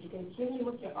encourage you to continue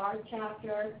with your art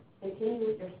chapter, continue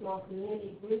with your small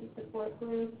community group support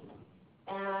groups,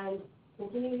 and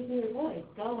continue using your voice.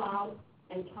 Go out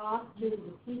and talk to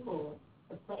the people,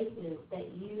 the places that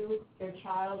you, your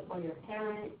child, or your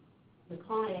parent, the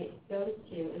client goes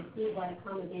to, and see what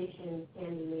accommodations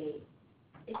can be made.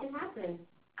 It can happen.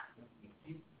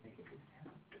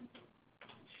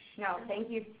 No,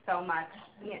 thank you so much.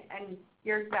 Yeah, and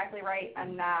you're exactly right.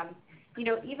 And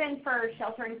even for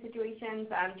sheltering situations,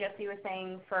 Jesse was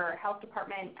saying for health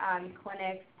department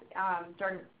clinics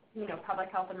during public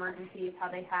health emergencies, how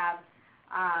they have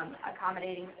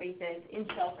accommodating spaces. In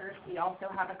shelters, we also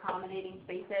have accommodating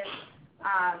spaces.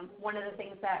 One of the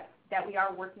things that we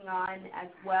are working on as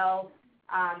well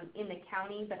in the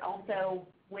county, but also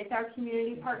with our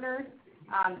community partners,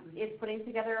 is putting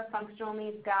together a functional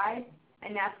needs guide,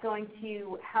 and that's going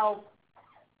to help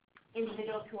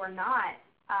individuals who are not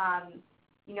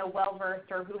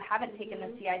well-versed or who haven't taken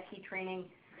the CIT training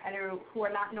and who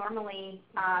are not normally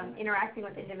interacting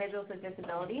with individuals with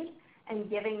disabilities, and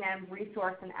giving them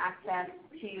resource and access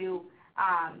to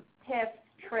tips,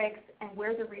 tricks, and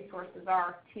where the resources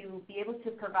are to be able to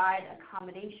provide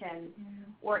accommodations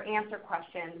or answer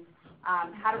questions,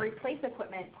 how to replace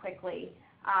equipment quickly.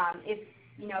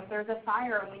 If there's a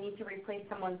fire and we need to replace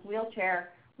someone's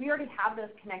wheelchair, we already have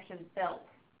those connections built.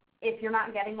 If you're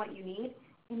not getting what you need,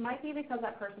 it might be because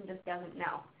that person just doesn't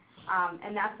know.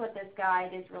 And that's what this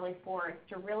guide is really for, is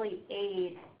to really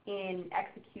aid in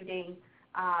executing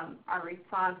our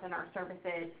response and our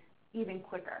services even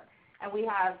quicker. And we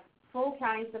have full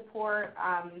county support.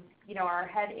 Our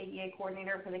head ADA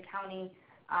coordinator for the county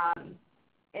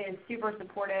is super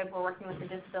supportive. We're working with the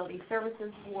Disability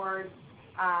Services Board,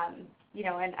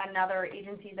 and other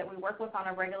agencies that we work with on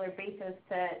a regular basis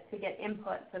to get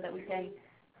input so that we can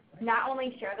not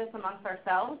only share this amongst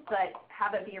ourselves, but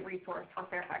have it be a resource for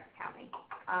Fairfax County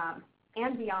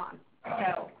and beyond.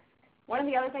 So one of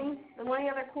the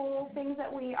other cool things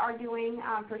that we are doing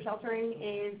for sheltering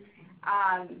is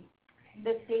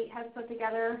the state has put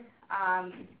together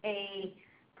a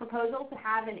proposal to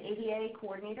have an ADA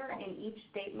coordinator in each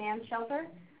state manned shelter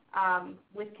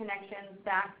with connections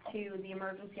back to the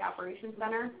Emergency Operations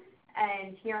Center.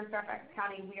 And here in Fairfax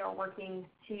County, we are working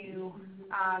to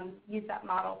use that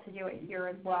model to do it here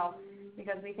as well,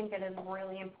 because we think it is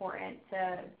really important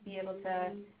to be able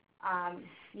to,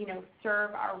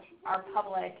 serve our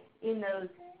public in those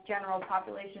general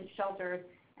population shelters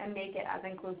and make it as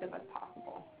inclusive as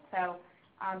possible. So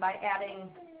by adding,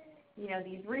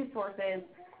 these resources,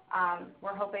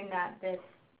 we're hoping that this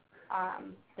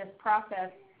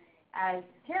process, as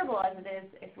terrible as it is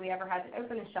if we ever had to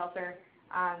open a shelter,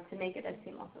 to make it as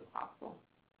seamless as possible.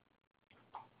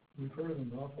 We've heard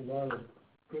an awful lot of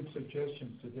good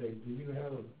suggestions today. Do you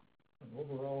have an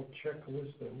overall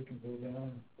checklist that we can go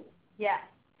down? Yes.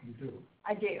 You do?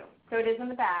 I do. So it is in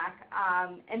the back.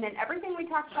 And then everything we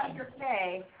talked about here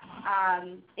today,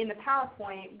 in the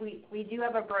PowerPoint, we do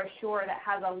have a brochure that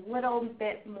has a little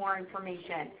bit more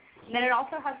information. And then it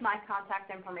also has my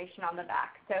contact information on the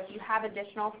back. So if you have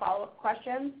additional follow-up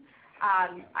questions,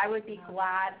 I would be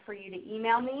glad for you to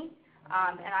email me,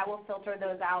 and I will filter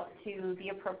those out to the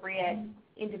appropriate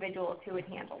individuals who would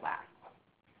handle that.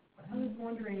 I was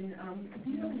wondering,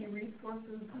 do you have any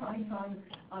resources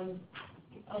on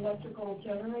electrical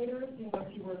generators,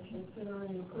 if you were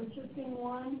considering purchasing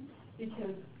one?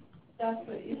 Because that's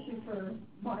the issue for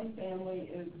my family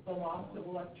is the loss of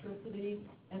electricity.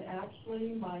 And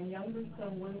actually, my younger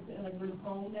son lives in a group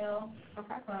home now.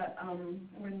 Okay. But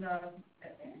in the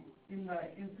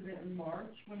incident in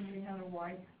March, when we had a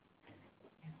wipe,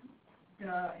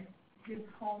 his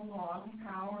home lost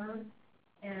power.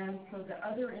 And so the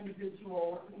other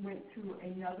individual went to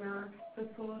another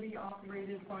facility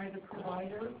operated by the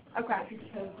provider. Okay.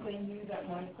 Because they knew that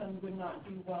my son would not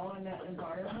do well in that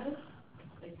environment.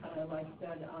 They kind of like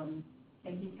said,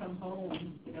 can he come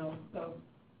home, so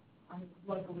I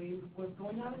luckily was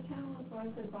going out of town, so I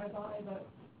said bye-bye, but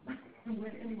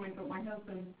anyway, but my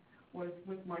husband was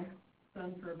with my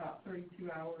son for about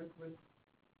 32 hours with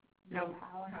no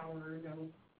power, no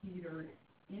heat or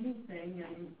anything,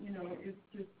 and, it's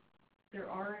just, there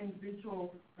are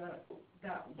individuals that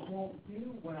won't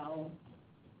do well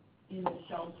in a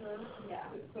shelter. Yeah.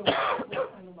 So we're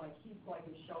kind of like, he's like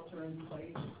a shelter in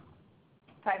place.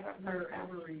 Type of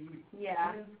Wherever he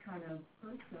is kind of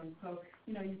person. So,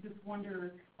 you just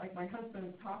wonder, like my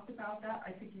husband talked about that.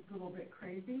 I think he's a little bit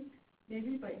crazy,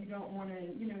 maybe, but you don't want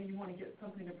to, you want to get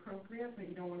something appropriate, but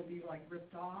you don't want to be like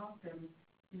ripped off and,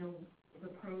 the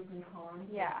pros and cons.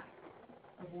 Yeah.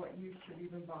 Of what you should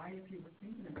even buy if you were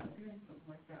thinking about doing something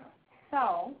like that.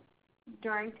 So,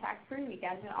 during tax-free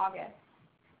weekend in August,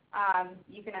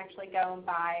 you can actually go and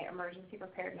buy emergency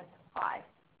preparedness supplies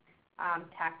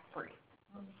tax-free.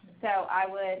 Okay. So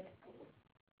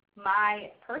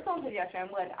my personal suggestion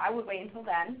I would wait until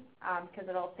then because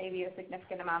it'll save you a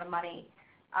significant amount of money.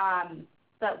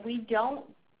 But we don't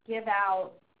give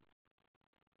out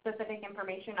specific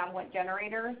information on what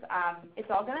generators.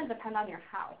 It's all going to depend on your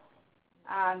house.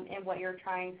 And what you're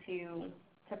trying to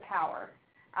power.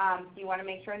 So you want to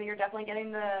make sure that you're definitely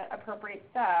getting the appropriate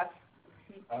stuff.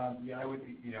 Yeah, I would,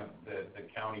 the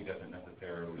county doesn't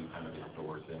necessarily kind of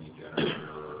endorse any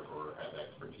generator or have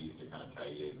expertise to kind of tell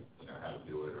you, how to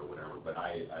do it or whatever, but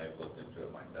I have looked into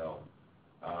it myself.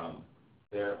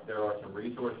 There are some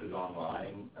resources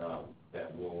online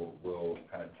that will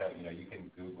kind of tell, you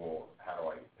can Google, how do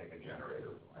I take a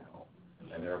generator for my home?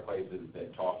 And there are places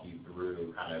that talk you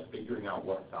through kind of figuring out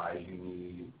what size you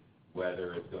need,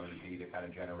 whether it's going to be the kind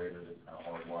of generator that's kind of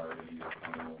hardwired into your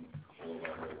home, or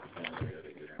whether it's a generator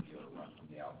that you're going to be able to run from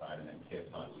the outside, and then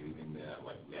tips on using them,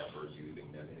 like never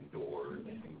using them indoors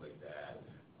and things like that.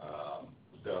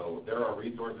 So there are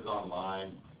resources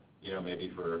online. Maybe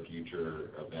for a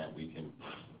future event we can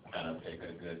kind of take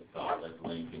a good thoughtless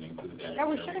link and include that. Yeah,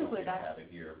 we should include that. Have it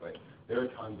here, but there are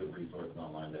tons of resources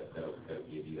online that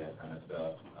give you that kind of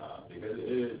stuff because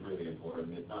it is really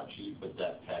important. It's not cheap, but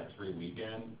that tax-free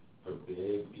weekend for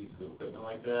big pieces of equipment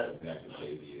like that can actually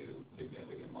save you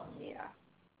significant money. Yeah.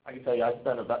 I can tell you, I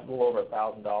spend a little over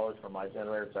 $1,000 for my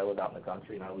generator because I live out in the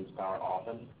country and I lose power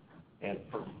often. And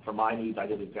for my needs, I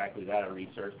did exactly that. I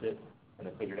researched it and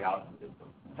I figured out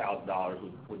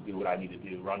 $1,000 would do what I need to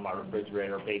do: run my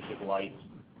refrigerator, basic lights,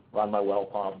 run my well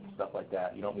pump, stuff like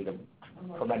that. You don't need a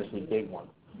tremendously big one.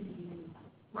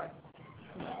 Right.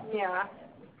 Yeah.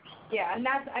 Yeah, and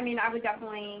that's, I would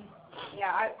definitely,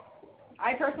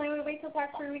 I personally would wait till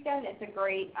tax-free weekend. It's a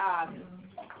great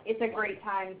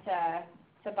time to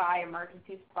buy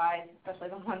emergency supplies, especially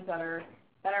the ones that are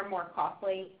more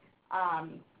costly.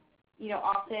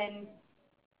 Often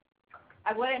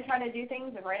I wouldn't try to do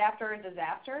things right after a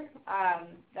disaster.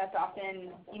 That's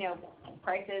often,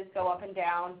 prices go up and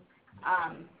down.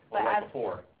 But right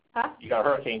before. Huh? You got a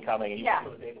hurricane coming, and you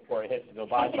go the day before it hits to go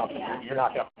buy something. You're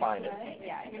not going to find it.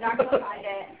 Yeah, you're not going to find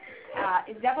it.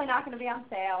 It's definitely not going to be on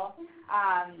sale.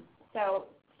 So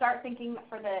start thinking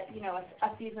for the,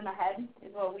 a season ahead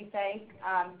is what we say.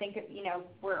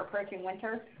 We're approaching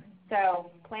winter,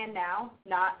 so plan now.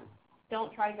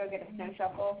 Don't try to go get a snow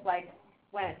shovel like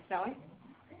when it's snowing.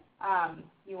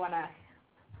 You want to.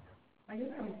 I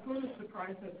guess I'm sort of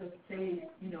surprised that the state,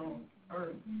 it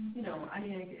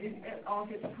all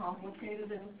gets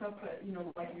complicated and stuff, but,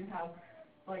 like you have,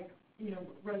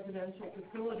 residential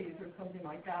facilities or something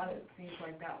like that, it seems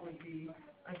like that would be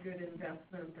a good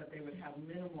investment, that they would have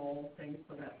minimal things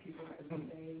so that people could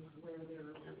stay where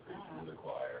they're at. The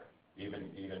choir.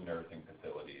 even nursing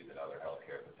facilities and other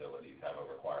healthcare facilities have a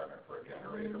requirement for a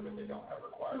generator, but they don't have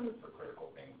requirements for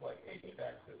critical things like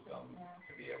HVAC systems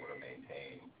to be able to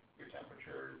maintain your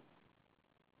temperatures.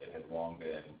 It has long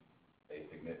been a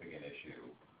significant issue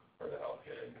for the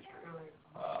healthcare industry.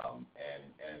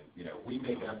 We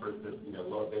make efforts that,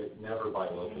 it's never by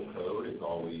local code, it's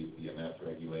always EMS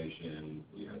regulation,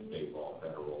 state law,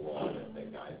 federal law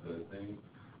that guides those things.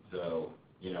 So,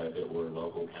 if it were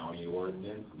local county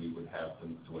ordinance, we would have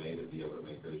some sway to be able to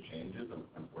make those changes.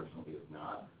 Unfortunately, it's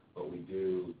not. But we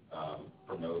do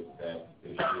promote that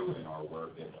issue in our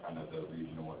work at kind of the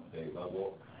regional and state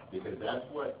level, because that's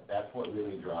what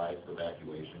really drives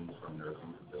evacuations from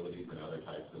nursing facilities and other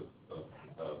types of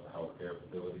healthcare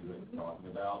facilities that we're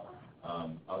talking about.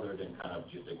 Other than kind of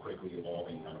just a quickly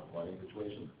evolving kind of flooding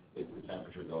situation, it's the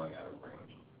temperature going out of range.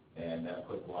 And that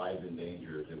puts lives in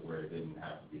danger to where it didn't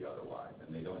have to be otherwise.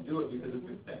 And they don't do it because it's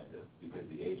expensive, because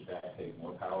the HVAC takes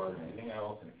more power than anything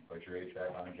else, and if you put your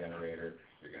HVAC on a generator,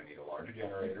 you're going to need a larger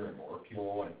generator and more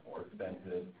fuel, and it's more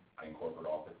expensive, and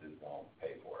corporate offices won't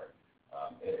pay for it.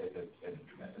 It's a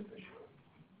tremendous issue.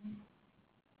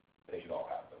 They should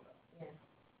all have them, though. Yes.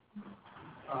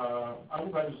 I'm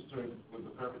registered with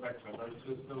the Fairfax County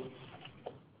system.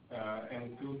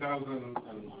 In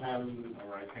 2010,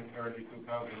 or I think early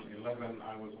 2011,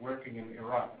 I was working in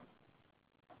Iraq,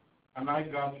 and I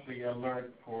got the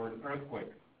alert for an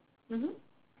earthquake. Mm-hmm.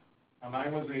 And I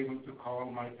was able to call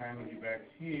my family back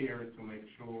here to make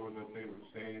sure that they were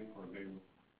safe or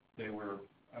they were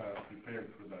prepared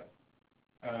for that.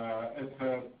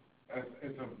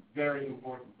 It's a very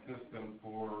important system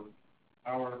for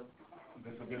our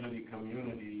disability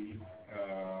community.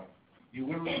 You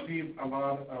will receive a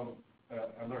lot of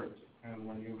alerts, and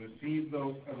when you receive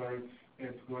those alerts,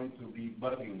 it's going to be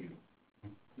bugging you.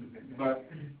 But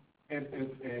it is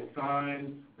a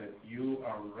sign that you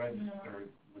are registered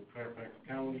with Fairfax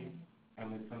County,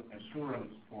 and it's an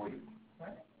assurance for you.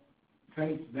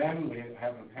 Since then, we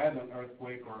haven't had an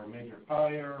earthquake or a major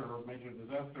fire or a major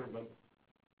disaster, but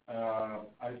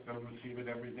I still receive it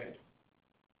every day.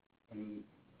 And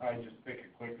I just take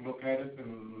a quick look at it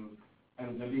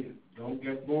and delete it. Don't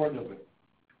get bored of it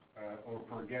or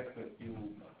forget that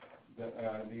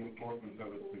the importance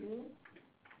of it too.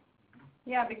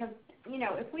 Yeah, because,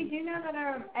 if we do know that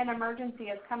an emergency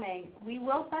is coming, we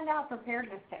will send out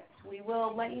preparedness tips. We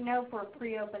will let you know if we're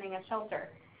pre-opening a shelter.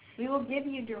 We will give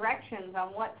you directions on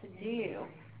what to do.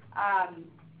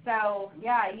 So,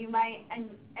 yeah, you might,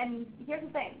 and here's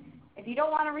the thing. If you don't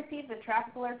want to receive the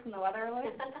traffic alerts and the weather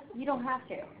alerts, you don't have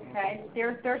to, okay?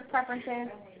 There's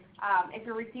preferences. If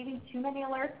you're receiving too many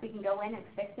alerts, we can go in and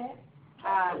fix it.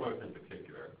 In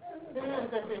particular.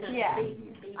 Yeah.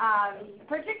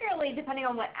 Particularly depending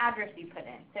on what address you put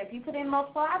in. So if you put in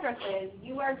multiple addresses,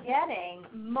 you are getting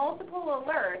multiple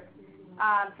alerts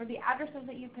for the addresses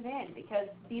that you put in, because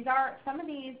some of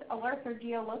these alerts are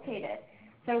geolocated.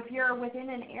 So if you're within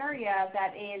an area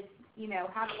that is,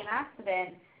 having an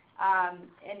accident,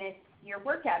 and it's your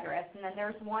work address, and then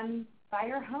there's one by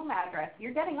your home address,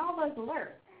 you're getting all those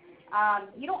alerts.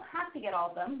 You don't have to get all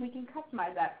of them. We can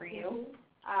customize that for you.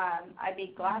 I'd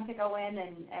be glad to go in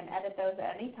and edit those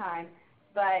at any time.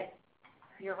 But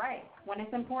you're right. When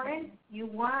it's important, you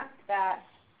want that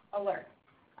alert.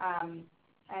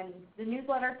 And the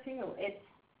newsletter too. It's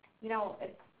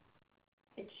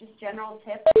just general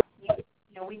tips.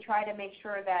 We try to make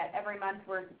sure that every month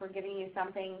we're giving you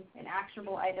something, an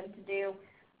actionable item to do,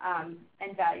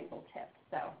 and valuable tips.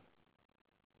 So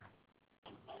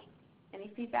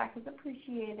any feedback is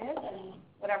appreciated, and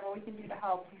whatever we can do to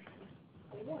help.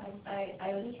 I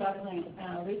was struggling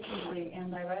recently,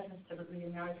 and I registered with the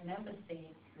American Embassy,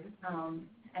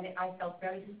 and I felt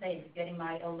very safe getting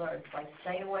my alerts, like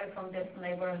stay away from this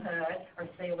neighborhood or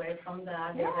stay away from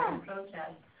that. They were in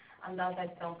protest, and thus I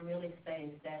felt really safe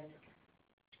that,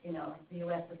 the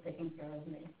U.S. is taking care of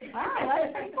me. Wow,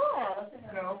 that's pretty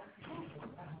cool.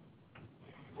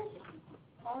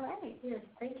 All right. Yes,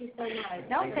 thank you so much.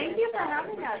 No, thank you for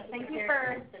having us. Thank you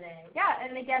for today. Yeah,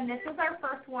 and again, this is our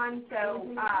first one, so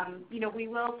we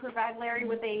will provide Larry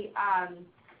with a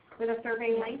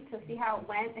survey link to see how it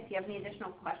went. If you have any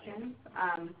additional questions,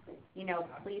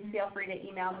 please feel free to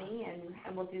email me,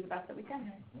 and we'll do the best that we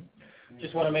can.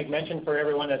 Just want to make mention for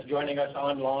everyone that's joining us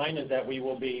online is that we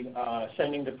will be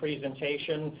sending the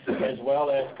presentation as well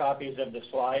as copies of the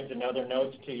slides and other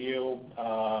notes to you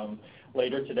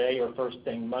later today or first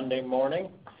thing Monday morning.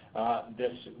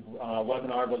 This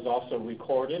webinar was also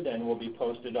recorded and will be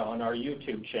posted on our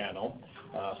YouTube channel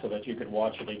so that you could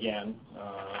watch it again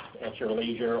at your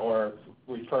leisure, or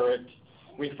refer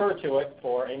to it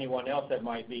for anyone else that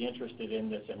might be interested in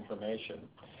this information.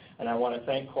 And I want to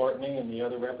thank Courtney and the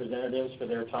other representatives for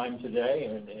their time today,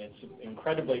 and it's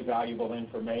incredibly valuable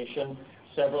information.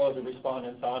 Several of the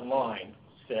respondents online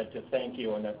said to thank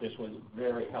you and that this was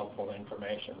very helpful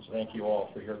information. So thank you all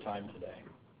for your time today.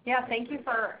 Yeah, thank you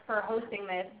for hosting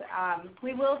this.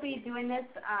 We will be doing this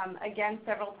again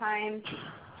several times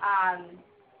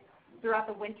throughout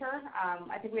the winter.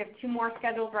 I think we have 2 more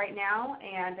scheduled right now,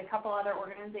 and a couple other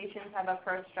organizations have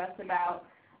approached us about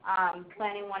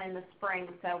planning one in the spring.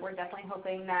 So we're definitely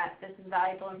hoping that this is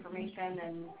valuable information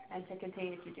and to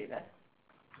continue to do this.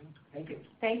 Thank you.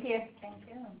 Thank you. Thank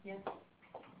you. Yes.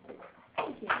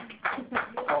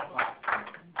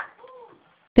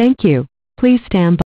 Thank you. Please stand by.